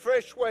me in a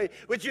fresh way?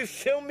 Would you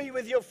fill me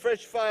with your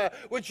fresh fire?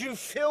 Would you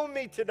fill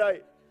me today?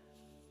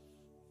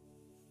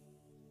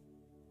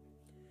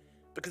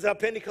 Because our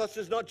Pentecost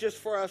is not just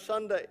for our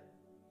Sunday,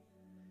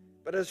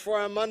 but it's for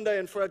our Monday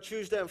and for our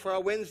Tuesday and for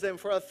our Wednesday and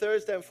for our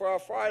Thursday and for our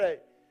Friday.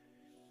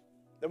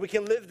 That we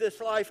can live this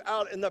life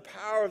out in the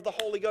power of the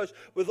Holy Ghost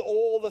with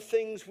all the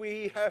things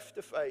we have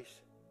to face.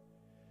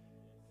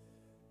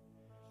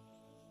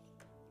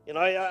 You know,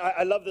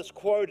 I love this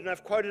quote, and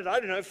I've quoted, I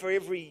don't know, for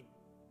every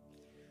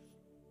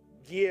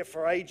year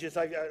for ages,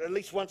 at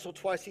least once or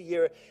twice a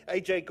year.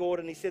 A.J.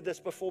 Gordon, he said this: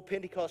 before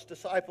Pentecost,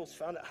 disciples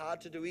found it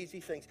hard to do easy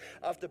things.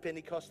 After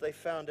Pentecost, they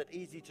found it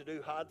easy to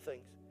do hard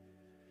things.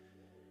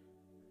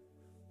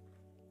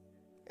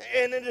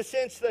 And in a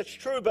sense, that's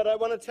true, but I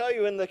want to tell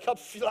you, in the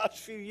last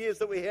few years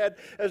that we had,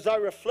 as I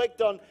have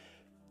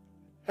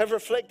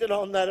reflected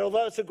on that,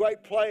 although it's a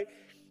great play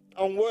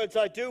on words,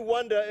 I do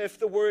wonder if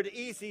the word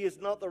easy is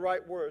not the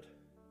right word.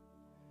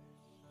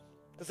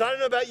 Because I don't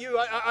know about you,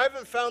 I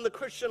haven't found the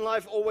Christian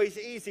life always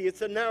easy.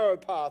 It's a narrow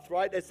path,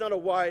 right? It's not a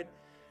wide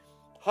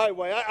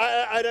highway.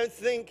 I don't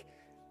think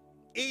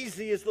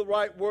easy is the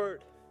right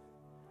word.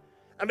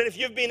 I mean, if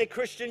you've been a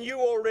Christian, you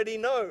already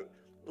know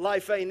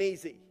life ain't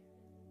easy.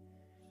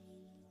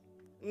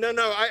 No,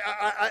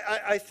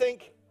 I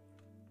think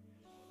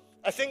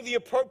the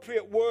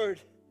appropriate word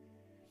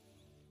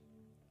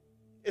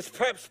is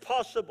perhaps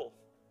possible.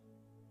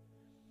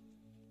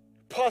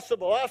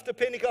 Possible. After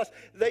Pentecost,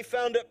 they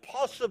found it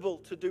possible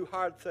to do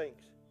hard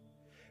things.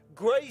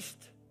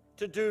 Graced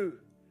to do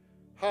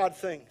hard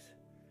things.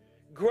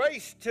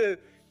 Grace to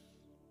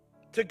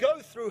go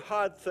through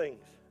hard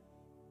things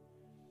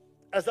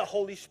as the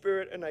Holy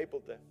Spirit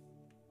enabled them.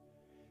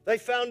 They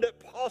found it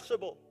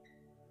possible.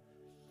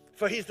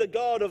 For he's the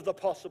God of the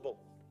possible.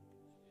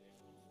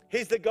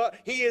 He's the God.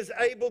 He is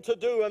able to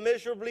do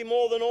immeasurably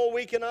more than all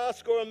we can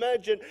ask or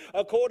imagine,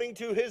 according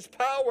to his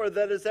power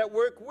that is at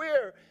work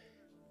where?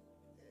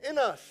 In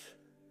us.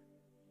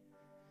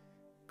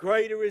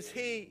 Greater is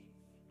He.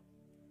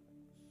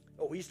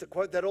 Oh, we used to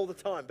quote that all the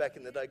time back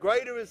in the day.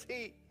 Greater is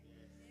He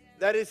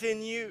that is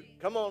in you.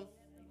 Come on.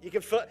 You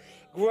can feel,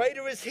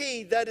 greater is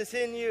He that is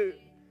in you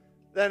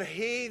than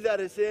he that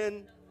is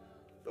in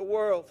the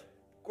world.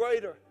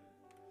 Greater.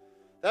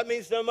 That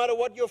means no matter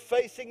what you're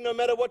facing, no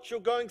matter what you're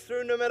going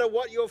through, no matter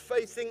what you're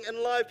facing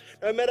in life,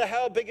 no matter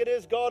how big it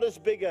is, God is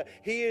bigger.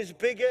 He is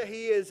bigger.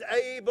 He is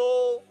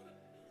able.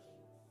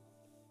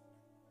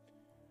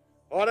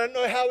 I don't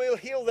know how He'll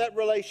heal that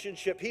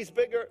relationship. He's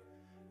bigger.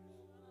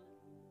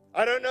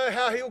 I don't know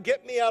how He'll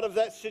get me out of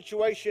that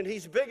situation.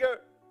 He's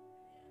bigger.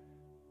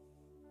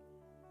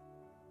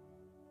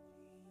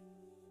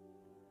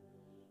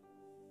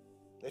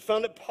 They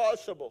found it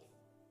possible.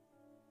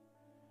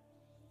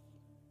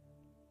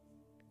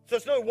 So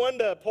it's no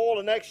wonder Paul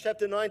in Acts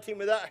chapter 19,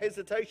 without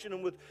hesitation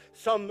and with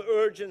some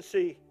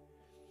urgency,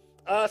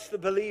 asked the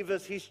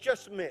believers he's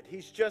just met,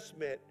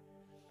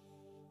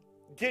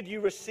 did you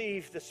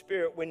receive the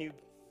Spirit when you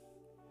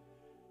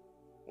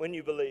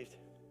believed?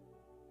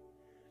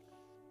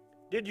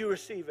 Did you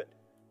receive it?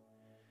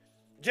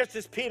 Just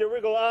as Peter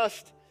Riggle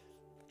asked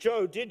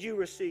Joe, did you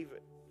receive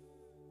it?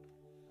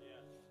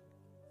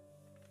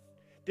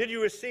 Did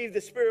you receive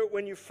the Spirit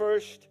when you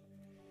first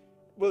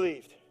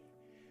believed?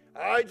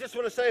 I just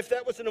want to say, if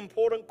that was an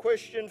important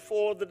question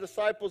for the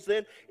disciples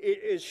then,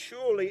 it is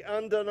surely,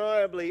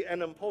 undeniably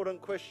an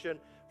important question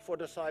for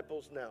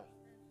disciples now.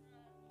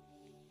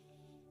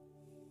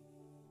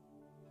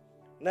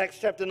 In Acts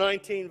chapter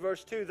 19,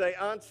 verse 2, they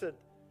answered.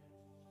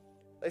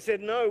 They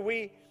said, no,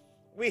 we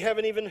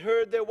haven't even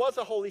heard there was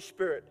a Holy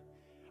Spirit.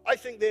 I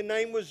think their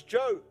name was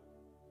Joe.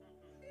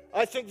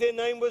 I think their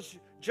name was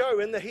Joe.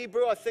 In the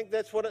Hebrew, I think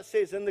that's what it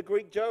says. In the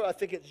Greek, Joe, I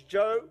think it's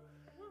Joe.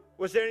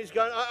 Was there, and he's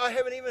going, I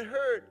haven't even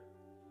heard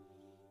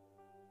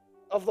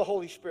of the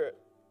Holy Spirit.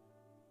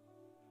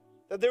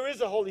 That there is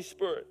a Holy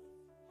Spirit.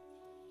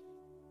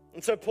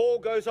 And so Paul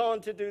goes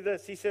on to do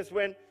this. He says,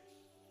 when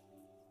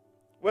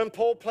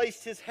Paul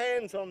placed his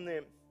hands on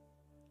them,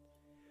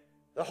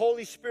 the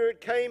Holy Spirit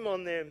came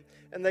on them,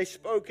 and they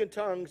spoke in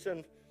tongues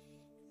and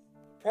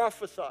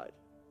prophesied.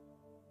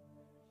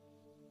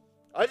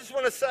 I just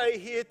want to say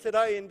here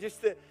today, and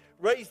just to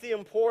raise the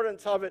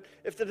importance of it,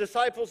 if the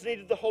disciples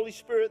needed the Holy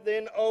Spirit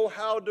then, oh,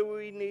 how do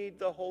we need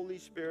the Holy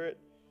Spirit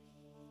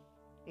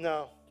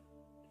now?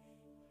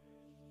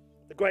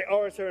 The great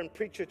orator and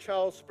preacher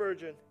Charles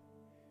Spurgeon,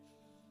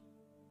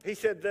 he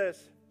said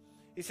this.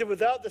 He said,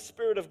 without the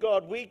Spirit of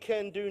God, we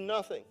can do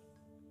nothing.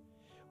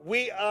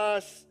 We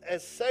are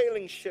as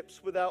sailing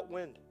ships without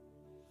wind.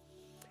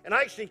 And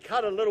I actually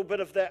cut a little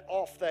bit of that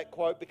off, that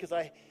quote, because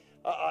I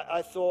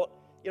thought,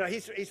 you know,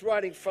 he's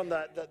writing from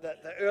the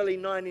early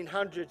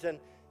 1900s, and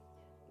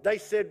they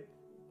said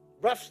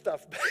rough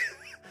stuff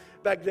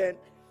back then.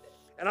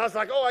 And I was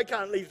like, oh, I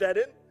can't leave that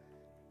in.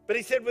 But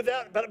he said,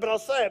 but I'll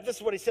say it. This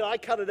is what he said. I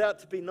cut it out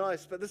to be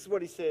nice, but this is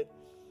what he said.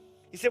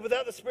 He said,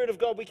 without the Spirit of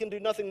God, we can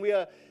do nothing. We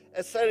are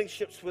as sailing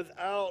ships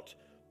without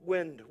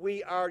wind.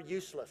 We are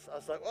useless. I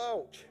was like,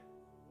 oh.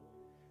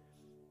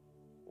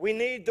 We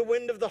need the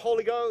wind of the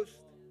Holy Ghost.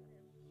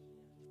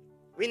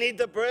 We need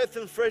the breath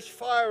and fresh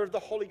fire of the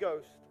Holy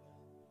Ghost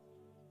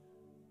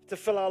to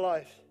fill our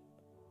life.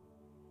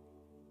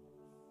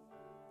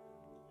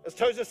 As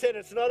Tozer said,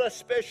 it's not a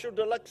special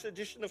deluxe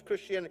edition of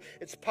Christianity.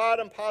 It's part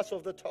and parcel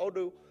of the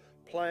total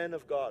plan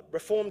of God.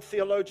 Reformed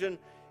theologian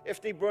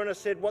F.D. Brunner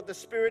said, what the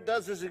Spirit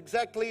does is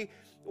exactly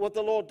what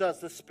the Lord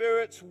does. The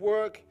Spirit's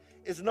work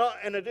is not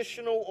an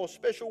additional or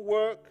special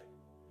work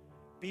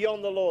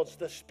beyond the Lord's.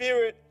 The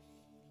Spirit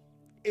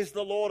is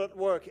the Lord at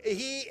work.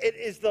 It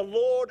is the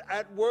Lord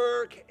at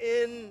work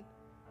in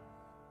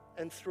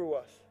and through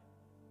us.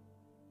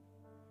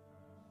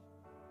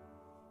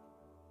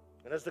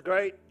 And as the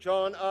great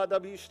John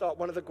R.W. Stott,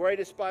 one of the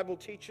greatest Bible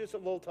teachers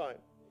of all time,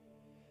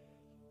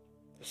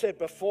 said,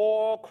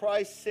 before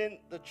Christ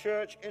sent the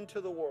church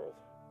into the world,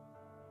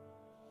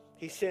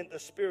 He sent the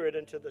Spirit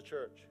into the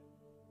church.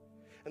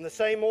 And the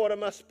same order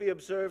must be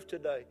observed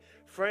today.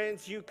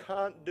 Friends, you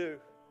can't do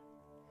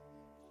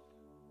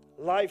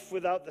life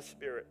without the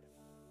Spirit.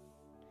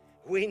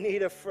 We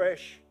need a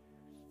fresh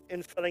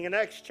infilling. In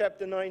Acts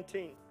chapter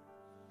 19,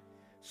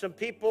 some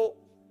people,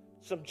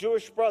 some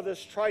Jewish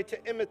brothers tried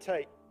to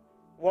imitate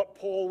what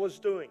Paul was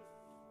doing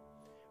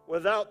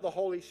without the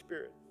Holy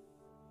Spirit.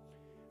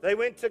 They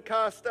went to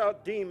cast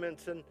out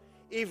demons and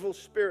evil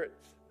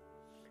spirits.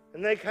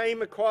 And they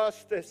came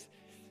across this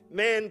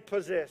man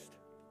possessed.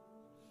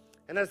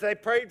 And as they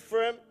prayed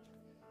for him,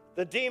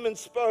 the demon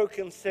spoke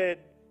and said,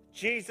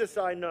 Jesus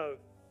I know,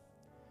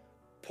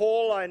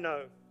 Paul I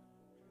know,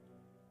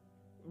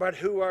 but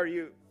who are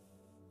you?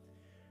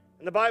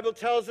 And the Bible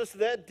tells us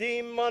that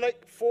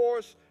demonic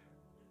force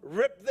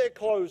ripped their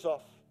clothes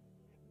off,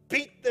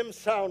 beat them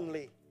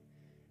soundly,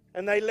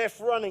 and they left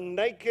running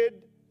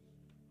naked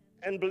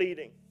and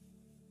bleeding.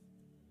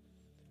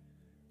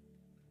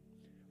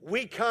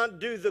 We can't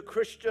do the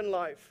Christian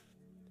life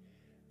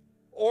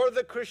or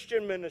the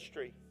Christian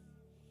ministry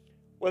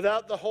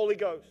without the Holy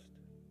Ghost.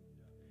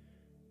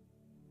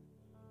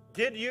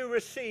 Did you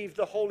receive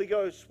the Holy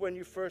Ghost when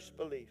you first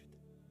believed?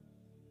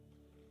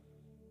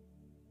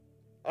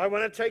 I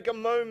want to take a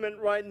moment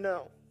right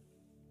now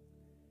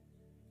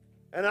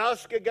and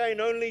ask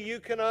again, only you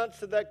can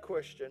answer that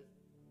question.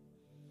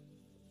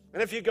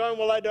 And if you're going,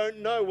 well, I don't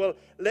know, well,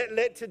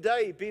 let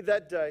today be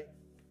that day.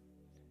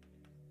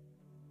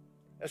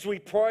 As we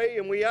pray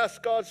and we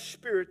ask God's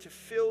Spirit to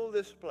fill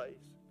this place.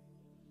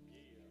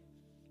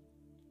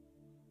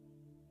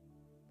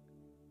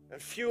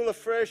 And fuel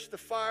afresh the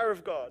fire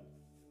of God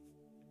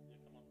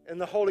and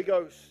the Holy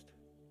Ghost.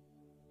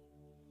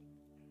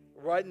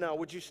 Right now,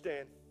 would you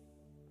stand?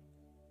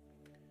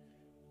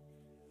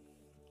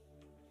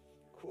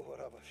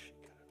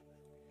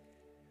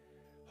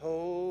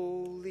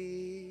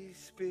 Holy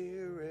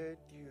Spirit,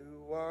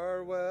 you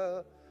are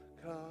welcome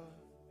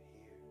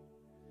here.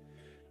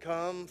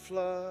 Come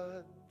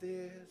flood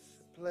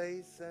this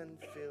place and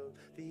fill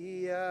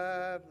the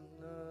atmosphere.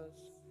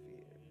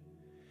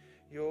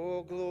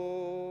 Your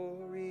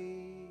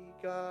glory,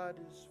 God,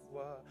 is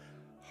what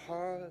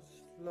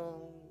hearts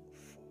long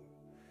for,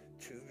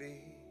 to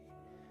be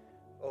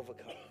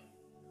overcome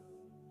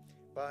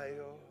by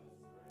your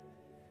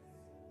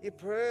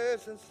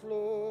presence,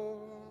 Lord.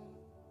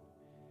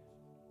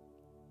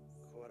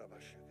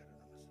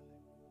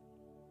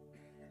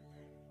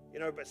 You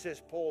know, but it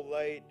says Paul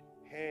laid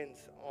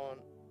hands on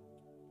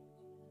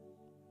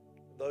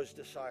those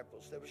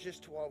disciples. There was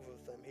just 12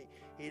 of them.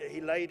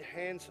 He laid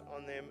hands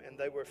on them and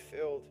they were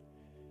filled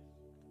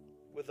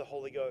with the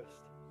Holy Ghost.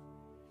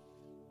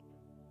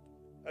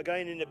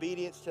 Again, in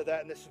obedience to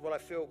that, and this is what I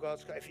feel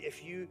God's got.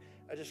 If you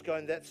are just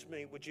going, that's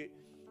me, would you?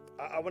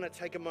 I want to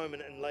take a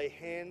moment and lay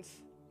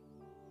hands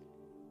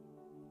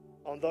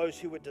on those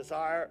who would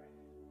desire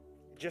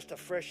just a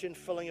fresh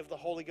infilling of the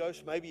Holy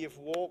Ghost. Maybe you've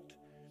walked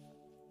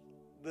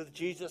with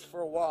Jesus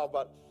for a while,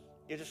 but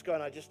you're just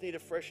going, I just need a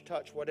fresh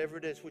touch, whatever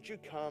it is. Would you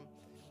come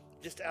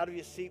just out of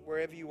your seat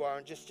wherever you are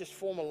and just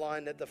form a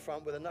line at the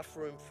front with enough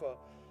room for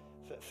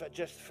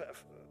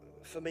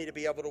me to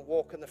be able to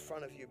walk in the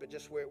front of you, but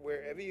just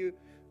wherever you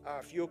are.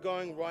 If you're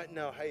going right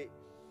now, hey,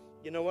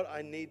 you know what?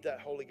 I need that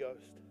Holy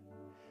Ghost.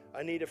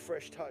 I need a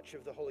fresh touch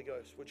of the Holy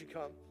Ghost. Would you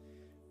come?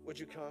 Would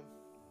you come?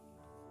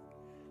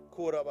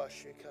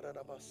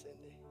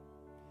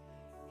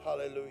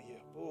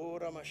 Hallelujah.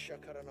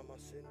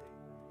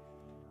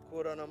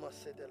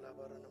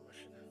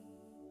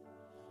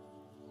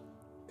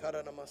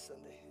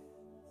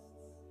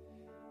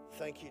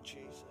 Thank you,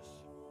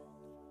 Jesus.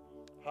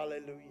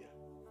 Hallelujah.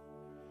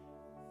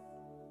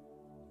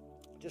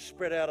 Just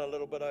spread out a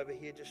little bit over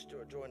here, just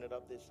to join it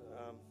up. This,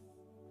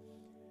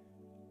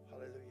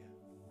 hallelujah.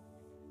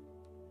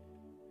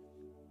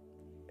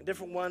 And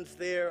different ones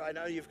there. I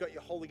know you've got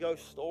your Holy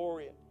Ghost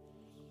story.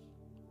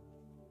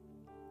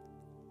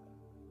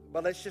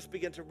 But let's just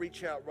begin to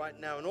reach out right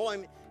now. And all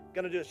I'm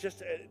going to do is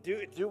just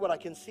do what I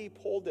can see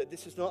Paul did.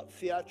 This is not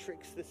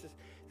theatrics.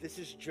 This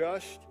is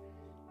just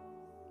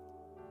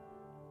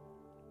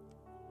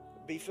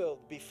be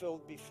filled, be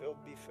filled, be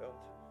filled, be filled.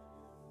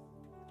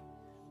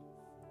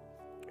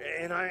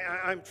 And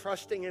I'm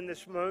trusting in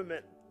this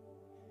moment,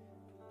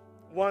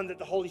 one, that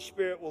the Holy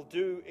Spirit will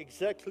do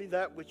exactly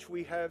that which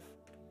we have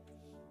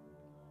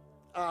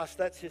asked.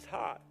 That's his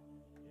heart.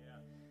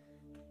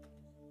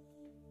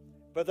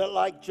 But that,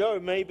 like Joe,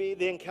 maybe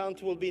the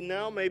encounter will be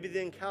now, maybe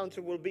the encounter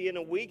will be in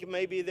a week,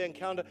 maybe the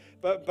encounter,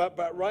 but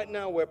right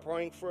now we're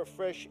praying for a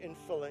fresh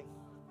infilling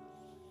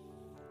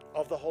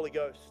of the Holy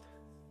Ghost.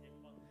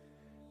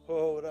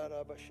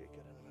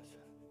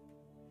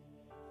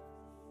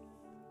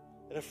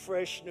 In a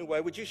fresh new way.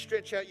 Would you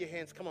stretch out your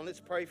hands? Come on, let's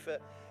pray for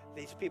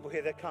these people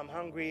here that come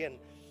hungry. And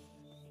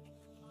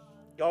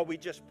God, we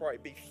just pray,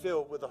 be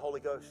filled with the Holy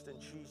Ghost in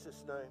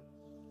Jesus' name.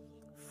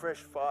 Fresh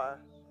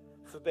fire.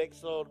 For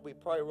Bex, Lord, we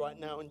pray right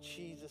now in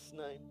Jesus'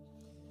 name.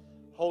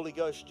 Holy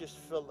Ghost, just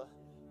fill her.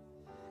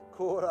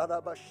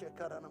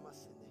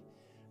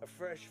 A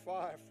fresh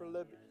fire for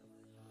Libby.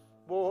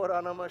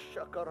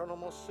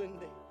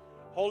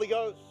 Holy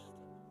Ghost.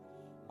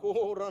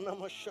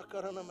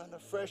 A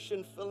fresh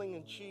infilling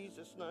in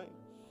Jesus' name.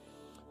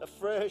 A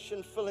fresh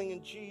infilling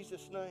in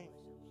Jesus' name.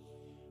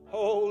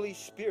 Holy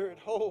Spirit,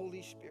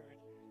 Holy Spirit.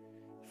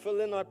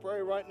 Fill in, I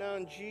pray right now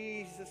in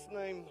Jesus'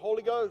 name.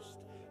 Holy Ghost,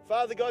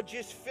 Father God,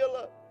 just fill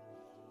up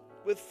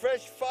with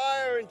fresh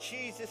fire in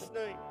Jesus'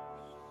 name.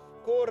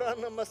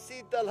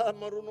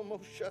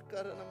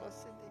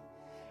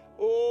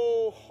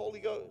 Oh, Holy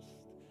Ghost.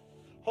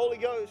 Holy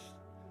Ghost.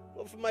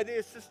 Lord, for my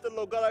dear sister,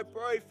 Lord God, I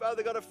pray,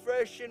 Father God, a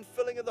fresh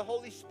infilling of the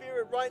Holy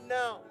Spirit right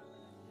now.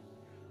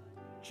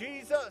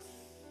 Jesus.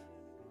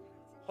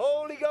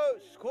 Holy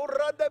Ghost.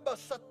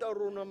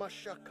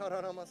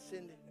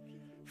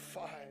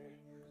 Fire.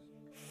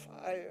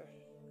 Fire.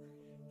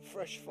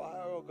 Fresh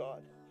fire, oh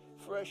God.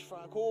 Fresh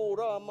fire.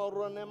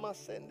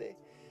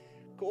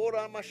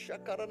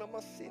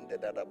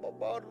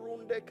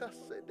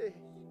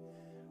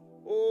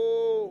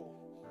 Oh.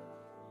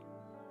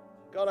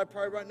 God, I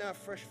pray right now,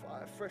 fresh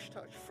fire, fresh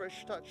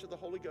touch of the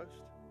Holy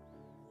Ghost.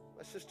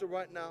 My sister,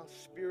 right now,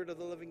 Spirit of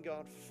the living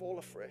God, fall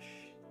afresh.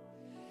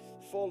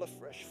 Fall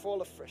afresh,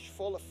 fall afresh,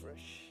 fall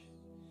afresh.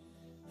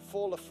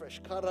 Fall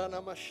afresh.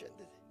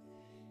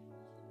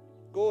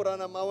 I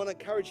want to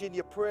encourage you in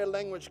your prayer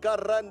language. Come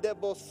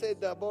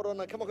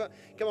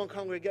on,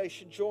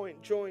 congregation, join.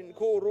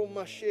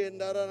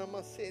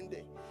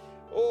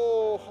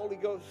 Oh, Holy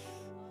Ghost.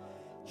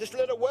 Just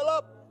let it well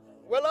up.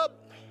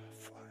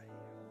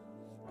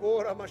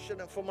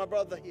 For my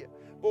brother here.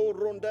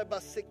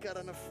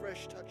 And a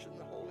fresh touch in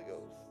the Holy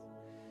Ghost.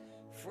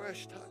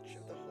 Fresh touch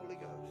of the Holy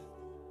Ghost.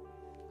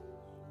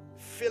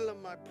 Fill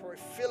him, I pray.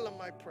 Fill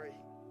him, I pray.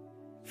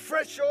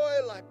 Fresh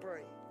oil, I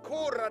pray.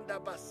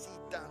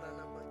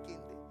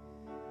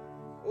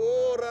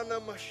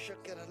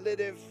 Let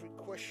every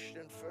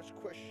question, first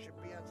question,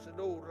 be answered.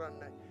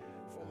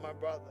 For my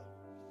brother.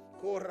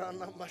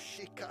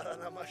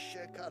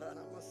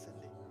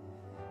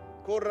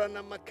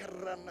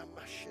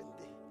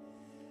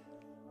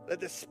 Let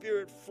the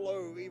Spirit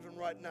flow even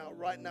right now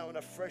in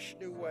a fresh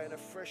new way,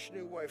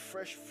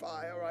 fresh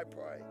fire, I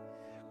pray.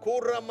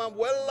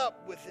 Well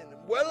up within him.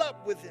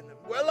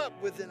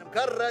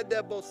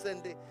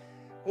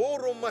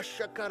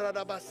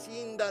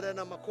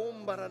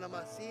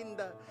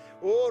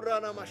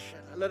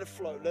 Let it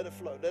flow.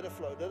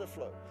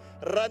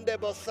 Rande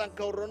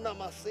bosanko runa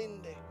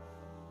masinde.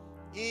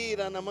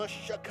 Ira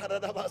namasha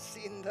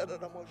karadabasinda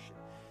namoshi.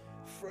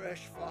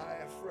 Fresh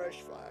fire.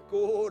 Fresh fire,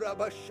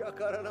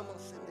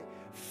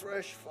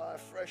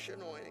 fresh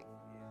anointing.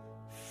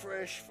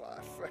 Fresh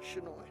fire, fresh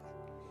anointing.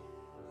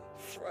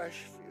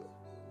 Fresh fuel.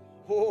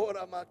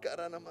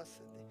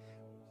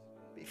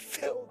 Be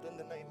filled in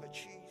the name of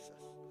Jesus.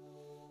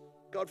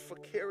 God, for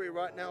Kerry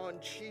right now in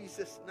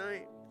Jesus'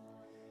 name.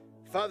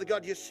 Father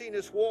God, you've seen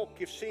his walk.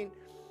 You've seen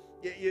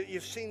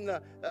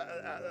the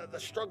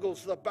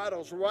struggles, the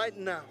battles right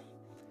now.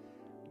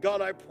 God,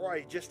 I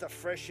pray just a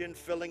fresh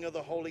infilling of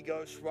the Holy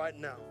Ghost right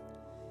now.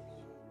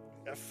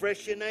 A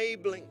fresh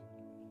enabling.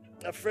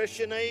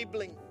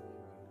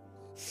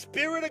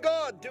 Spirit of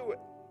God, do it.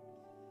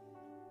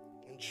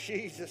 In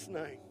Jesus'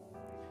 name.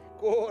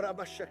 For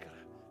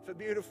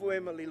beautiful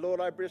Emily, Lord,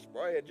 I just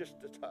pray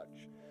just a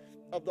touch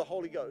of the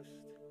Holy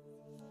Ghost.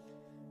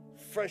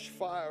 Fresh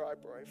fire, I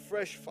pray.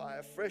 Fresh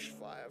fire.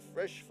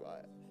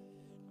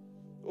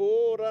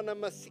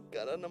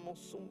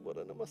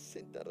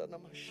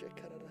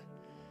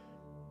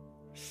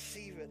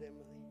 Receive it,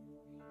 Emily.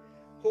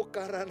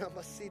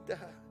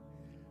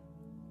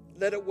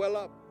 Let it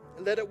well up.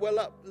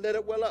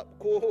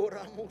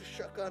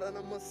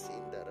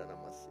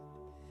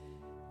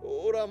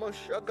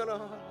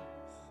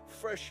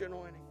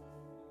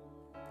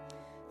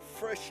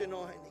 Fresh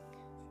anointing.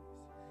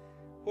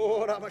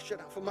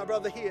 For my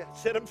brother here,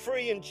 set him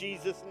free in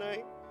Jesus'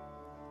 name.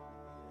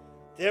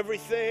 To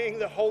everything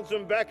that holds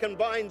him back and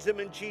binds him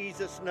in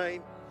Jesus'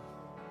 name,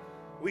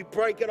 we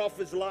break it off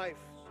his life.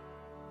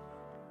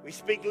 We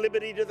speak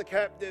liberty to the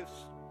captives.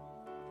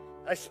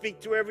 I speak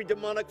to every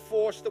demonic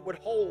force that would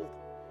hold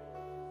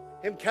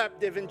him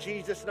captive in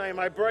Jesus' name.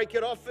 I break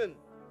it off him.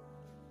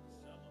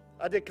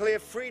 I declare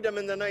freedom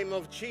in the name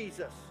of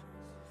Jesus.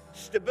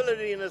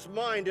 Stability in his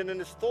mind and in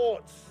his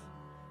thoughts.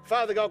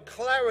 Father God,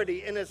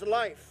 clarity in his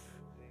life.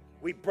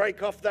 We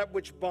break off that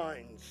which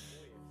binds.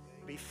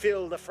 Be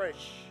filled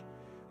afresh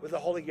with the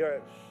Holy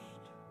Ghost.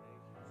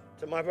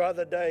 To my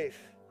brother Dave,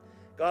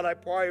 God, I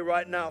pray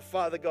right now,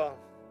 Father God,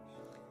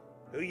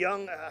 who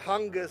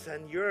hungers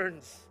and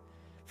yearns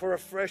for a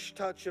fresh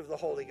touch of the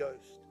Holy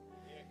Ghost.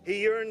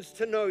 He yearns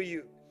to know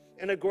you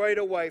in a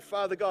greater way.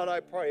 Father God, I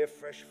pray a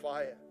fresh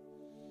fire.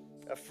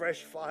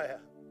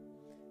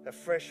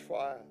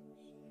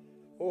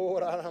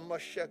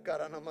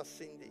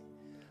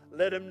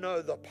 Let him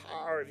know the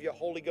power of your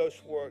Holy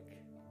Ghost work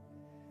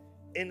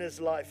in his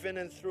life, in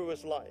and through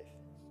his life.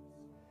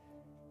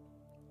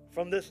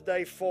 From this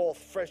day forth,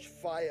 fresh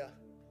fire.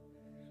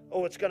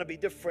 Oh, it's going to be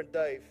different,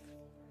 Dave.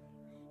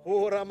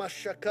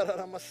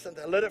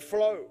 Let it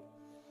flow.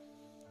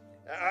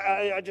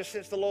 I just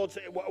sense the Lord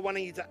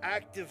wanting you to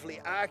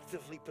actively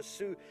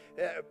pursue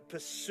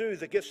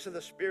the gifts of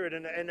the Spirit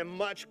in a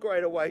much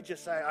greater way.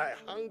 Just say, I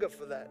hunger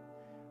for that.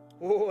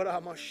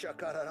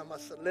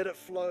 Let it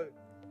flow.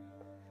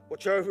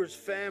 Watch over his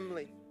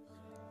family.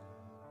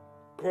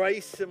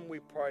 Grace him, we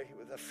pray,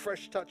 with a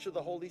fresh touch of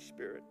the Holy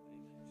Spirit.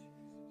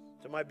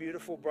 To my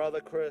beautiful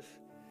brother Chris,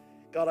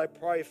 God, I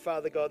pray,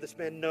 Father God, this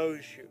man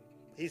knows you.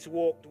 He's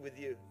walked with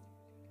you.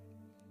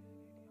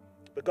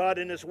 But God,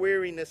 in his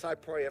weariness, I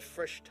pray a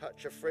fresh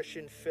touch, a fresh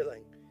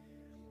infilling.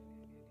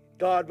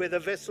 God, where the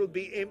vessel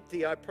be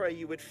empty, I pray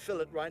you would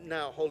fill it right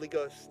now, Holy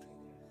Ghost.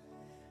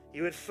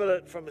 You would fill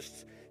it from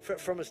his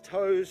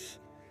toes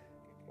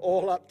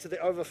all up to the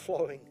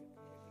overflowing.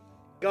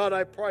 God,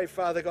 I pray,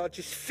 Father God,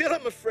 just fill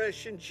him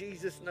afresh in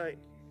Jesus' name.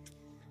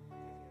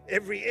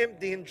 Every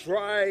empty and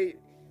dry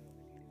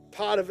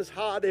part of his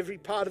heart, every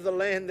part of the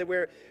land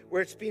where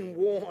it's been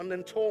worn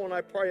and torn, I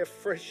pray a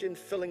fresh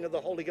infilling of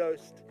the Holy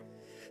Ghost.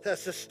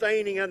 That's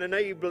sustaining and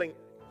enabling.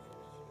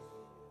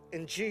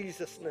 In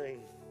Jesus'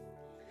 name.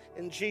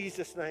 In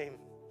Jesus' name.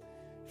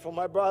 For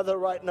my brother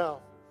right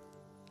now,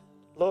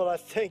 Lord, I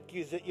thank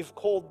you that you've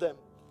called them.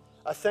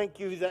 I thank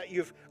you that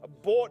you've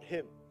brought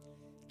him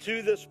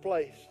to this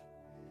place.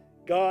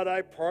 God,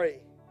 I pray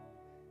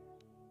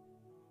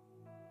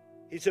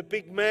He's a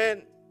big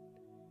man.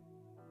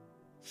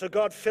 So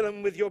God, fill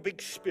him with your big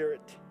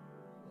spirit.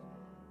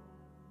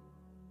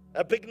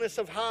 A bigness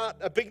of heart,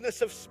 a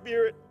bigness of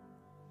spirit.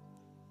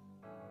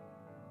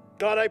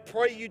 God, I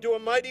pray you do a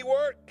mighty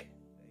work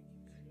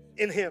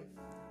in him.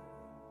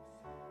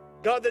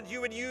 God, that you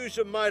would use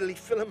him mightily,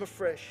 fill him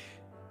afresh.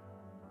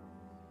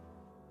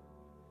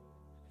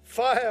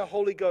 Fire,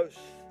 Holy Ghost.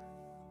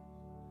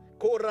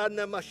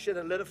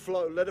 Let it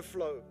flow, let it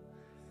flow.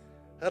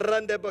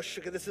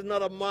 This is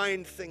not a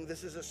mind thing,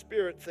 this is a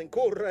spirit thing.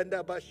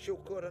 Baptize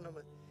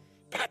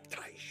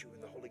you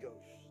in the Holy Ghost.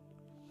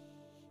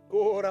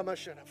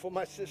 For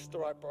my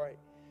sister, I pray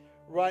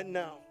right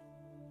now,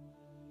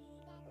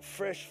 a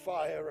fresh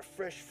fire, a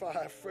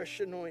fresh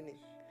anointing.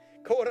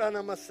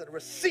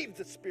 Receive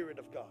the Spirit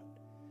of God.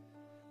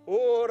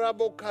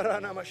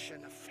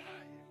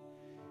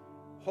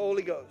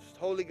 Holy Ghost,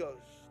 Holy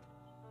Ghost.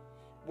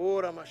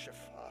 Fire.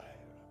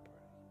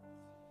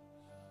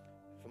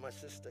 For my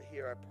sister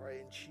here, I pray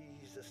in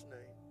Jesus'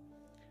 name.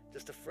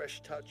 Just a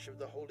fresh touch of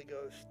the Holy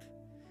Ghost,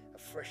 a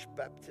fresh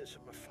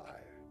baptism of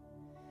fire.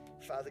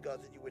 Father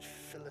God, that you would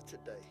fill it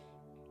today.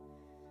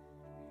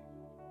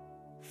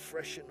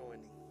 Fresh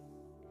anointing.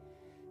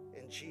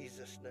 In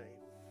Jesus' name.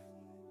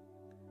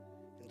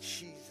 In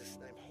Jesus'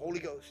 name. Holy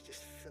Ghost,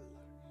 just fill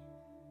her.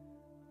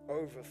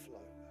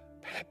 Overflow.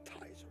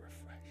 Baptize her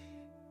afresh.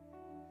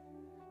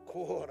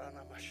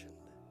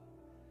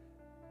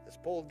 As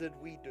Paul did,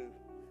 we do.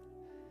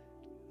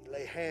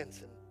 Lay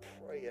hands and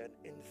pray an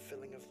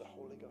infilling of the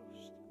Holy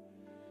Ghost.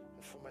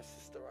 And for my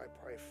sister, I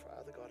pray,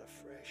 Father God, a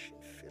fresh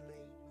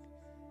infilling.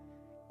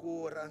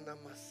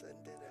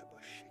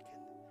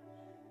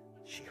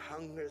 She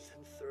hungers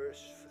and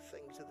thirsts for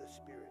things of the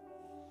Spirit.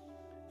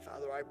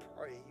 Father, I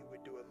pray you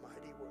would do a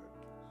mighty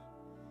work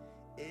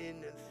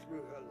in and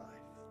through her life.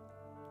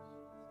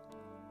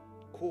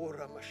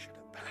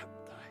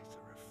 Baptize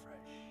her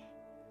afresh.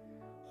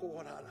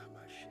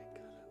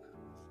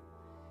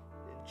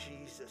 In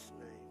Jesus'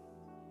 name.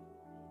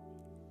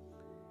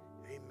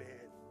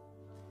 Amen.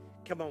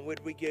 Come on,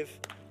 would we give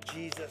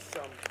Jesus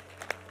some?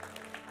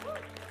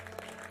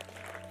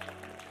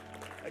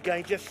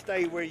 Again, just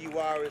stay where you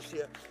are as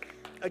here.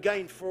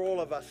 Again, for all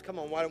of us, come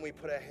on, why don't we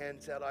put our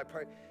hands out? I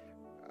pray.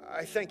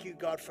 I thank you,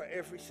 God, for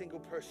every single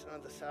person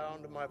under the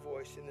sound of my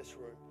voice in this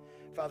room.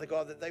 Father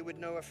God, that they would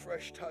know a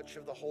fresh touch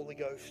of the Holy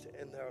Ghost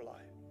in their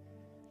life.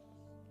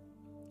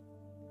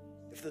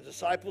 If the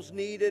disciples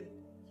needed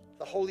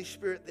the Holy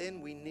Spirit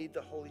then, we need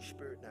the Holy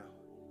Spirit now.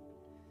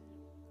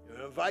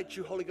 I invite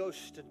you, Holy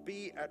Ghost, to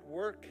be at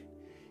work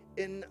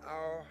in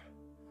our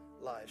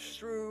lives,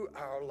 through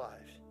our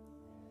lives.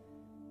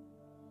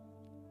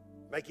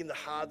 Making the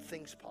hard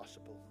things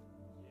possible.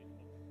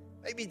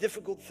 Maybe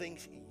difficult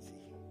things easy.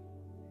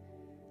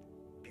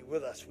 Be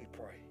with us, we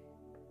pray.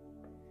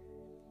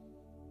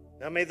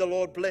 Now may the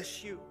Lord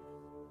bless you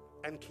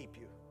and keep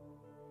you.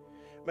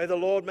 May the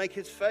Lord make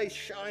his face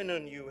shine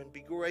on you and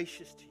be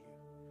gracious to you.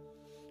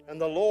 And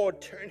the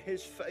Lord turn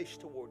his face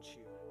towards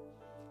you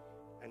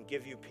and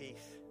give you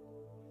peace.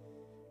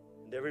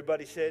 And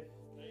everybody said,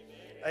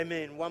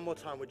 Amen. Amen. One more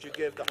time, would you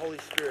give the Holy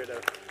Spirit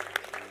a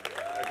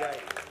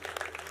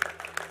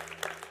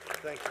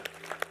thank you.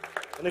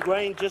 And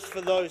again, just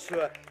for those who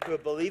are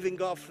believing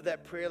God for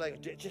that prayer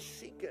language, just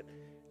seek it.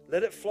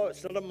 Let it flow.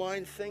 It's not a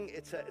mind thing,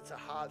 it's a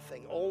heart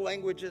thing. All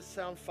languages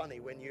sound funny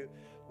when you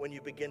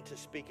begin to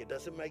speak. It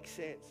doesn't make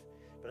sense.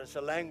 But it's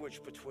a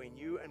language between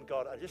you and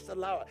God. I just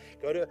allow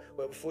it.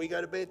 Before you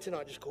go to bed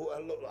tonight, just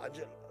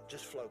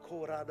just flow.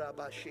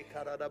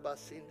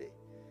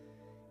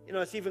 You know,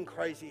 it's even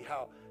crazy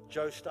how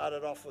Joe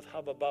started off with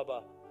Hubba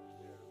Bubba,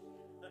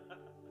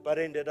 but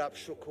ended up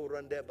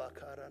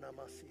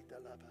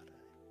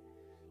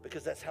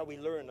because that's how we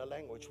learn a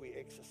language. We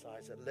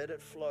exercise it. Let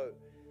it flow.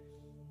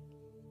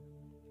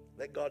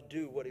 Let God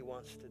do what he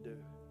wants to do.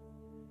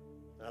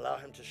 And allow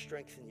him to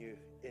strengthen you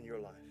in your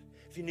life.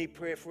 If you need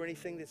prayer for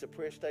anything, there's a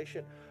prayer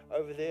station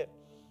over there.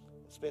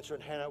 Spencer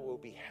and Hannah will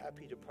be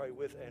happy to pray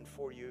with and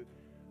for you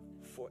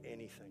for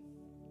anything.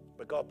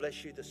 But God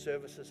bless you. The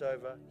service is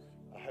over.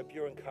 I hope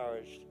you're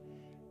encouraged.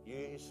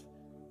 Use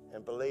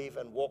and believe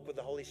and walk with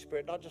the Holy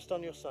Spirit, not just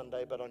on your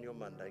Sunday, but on your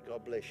Monday.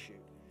 God bless you.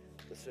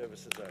 The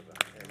service is over.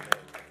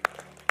 Amen.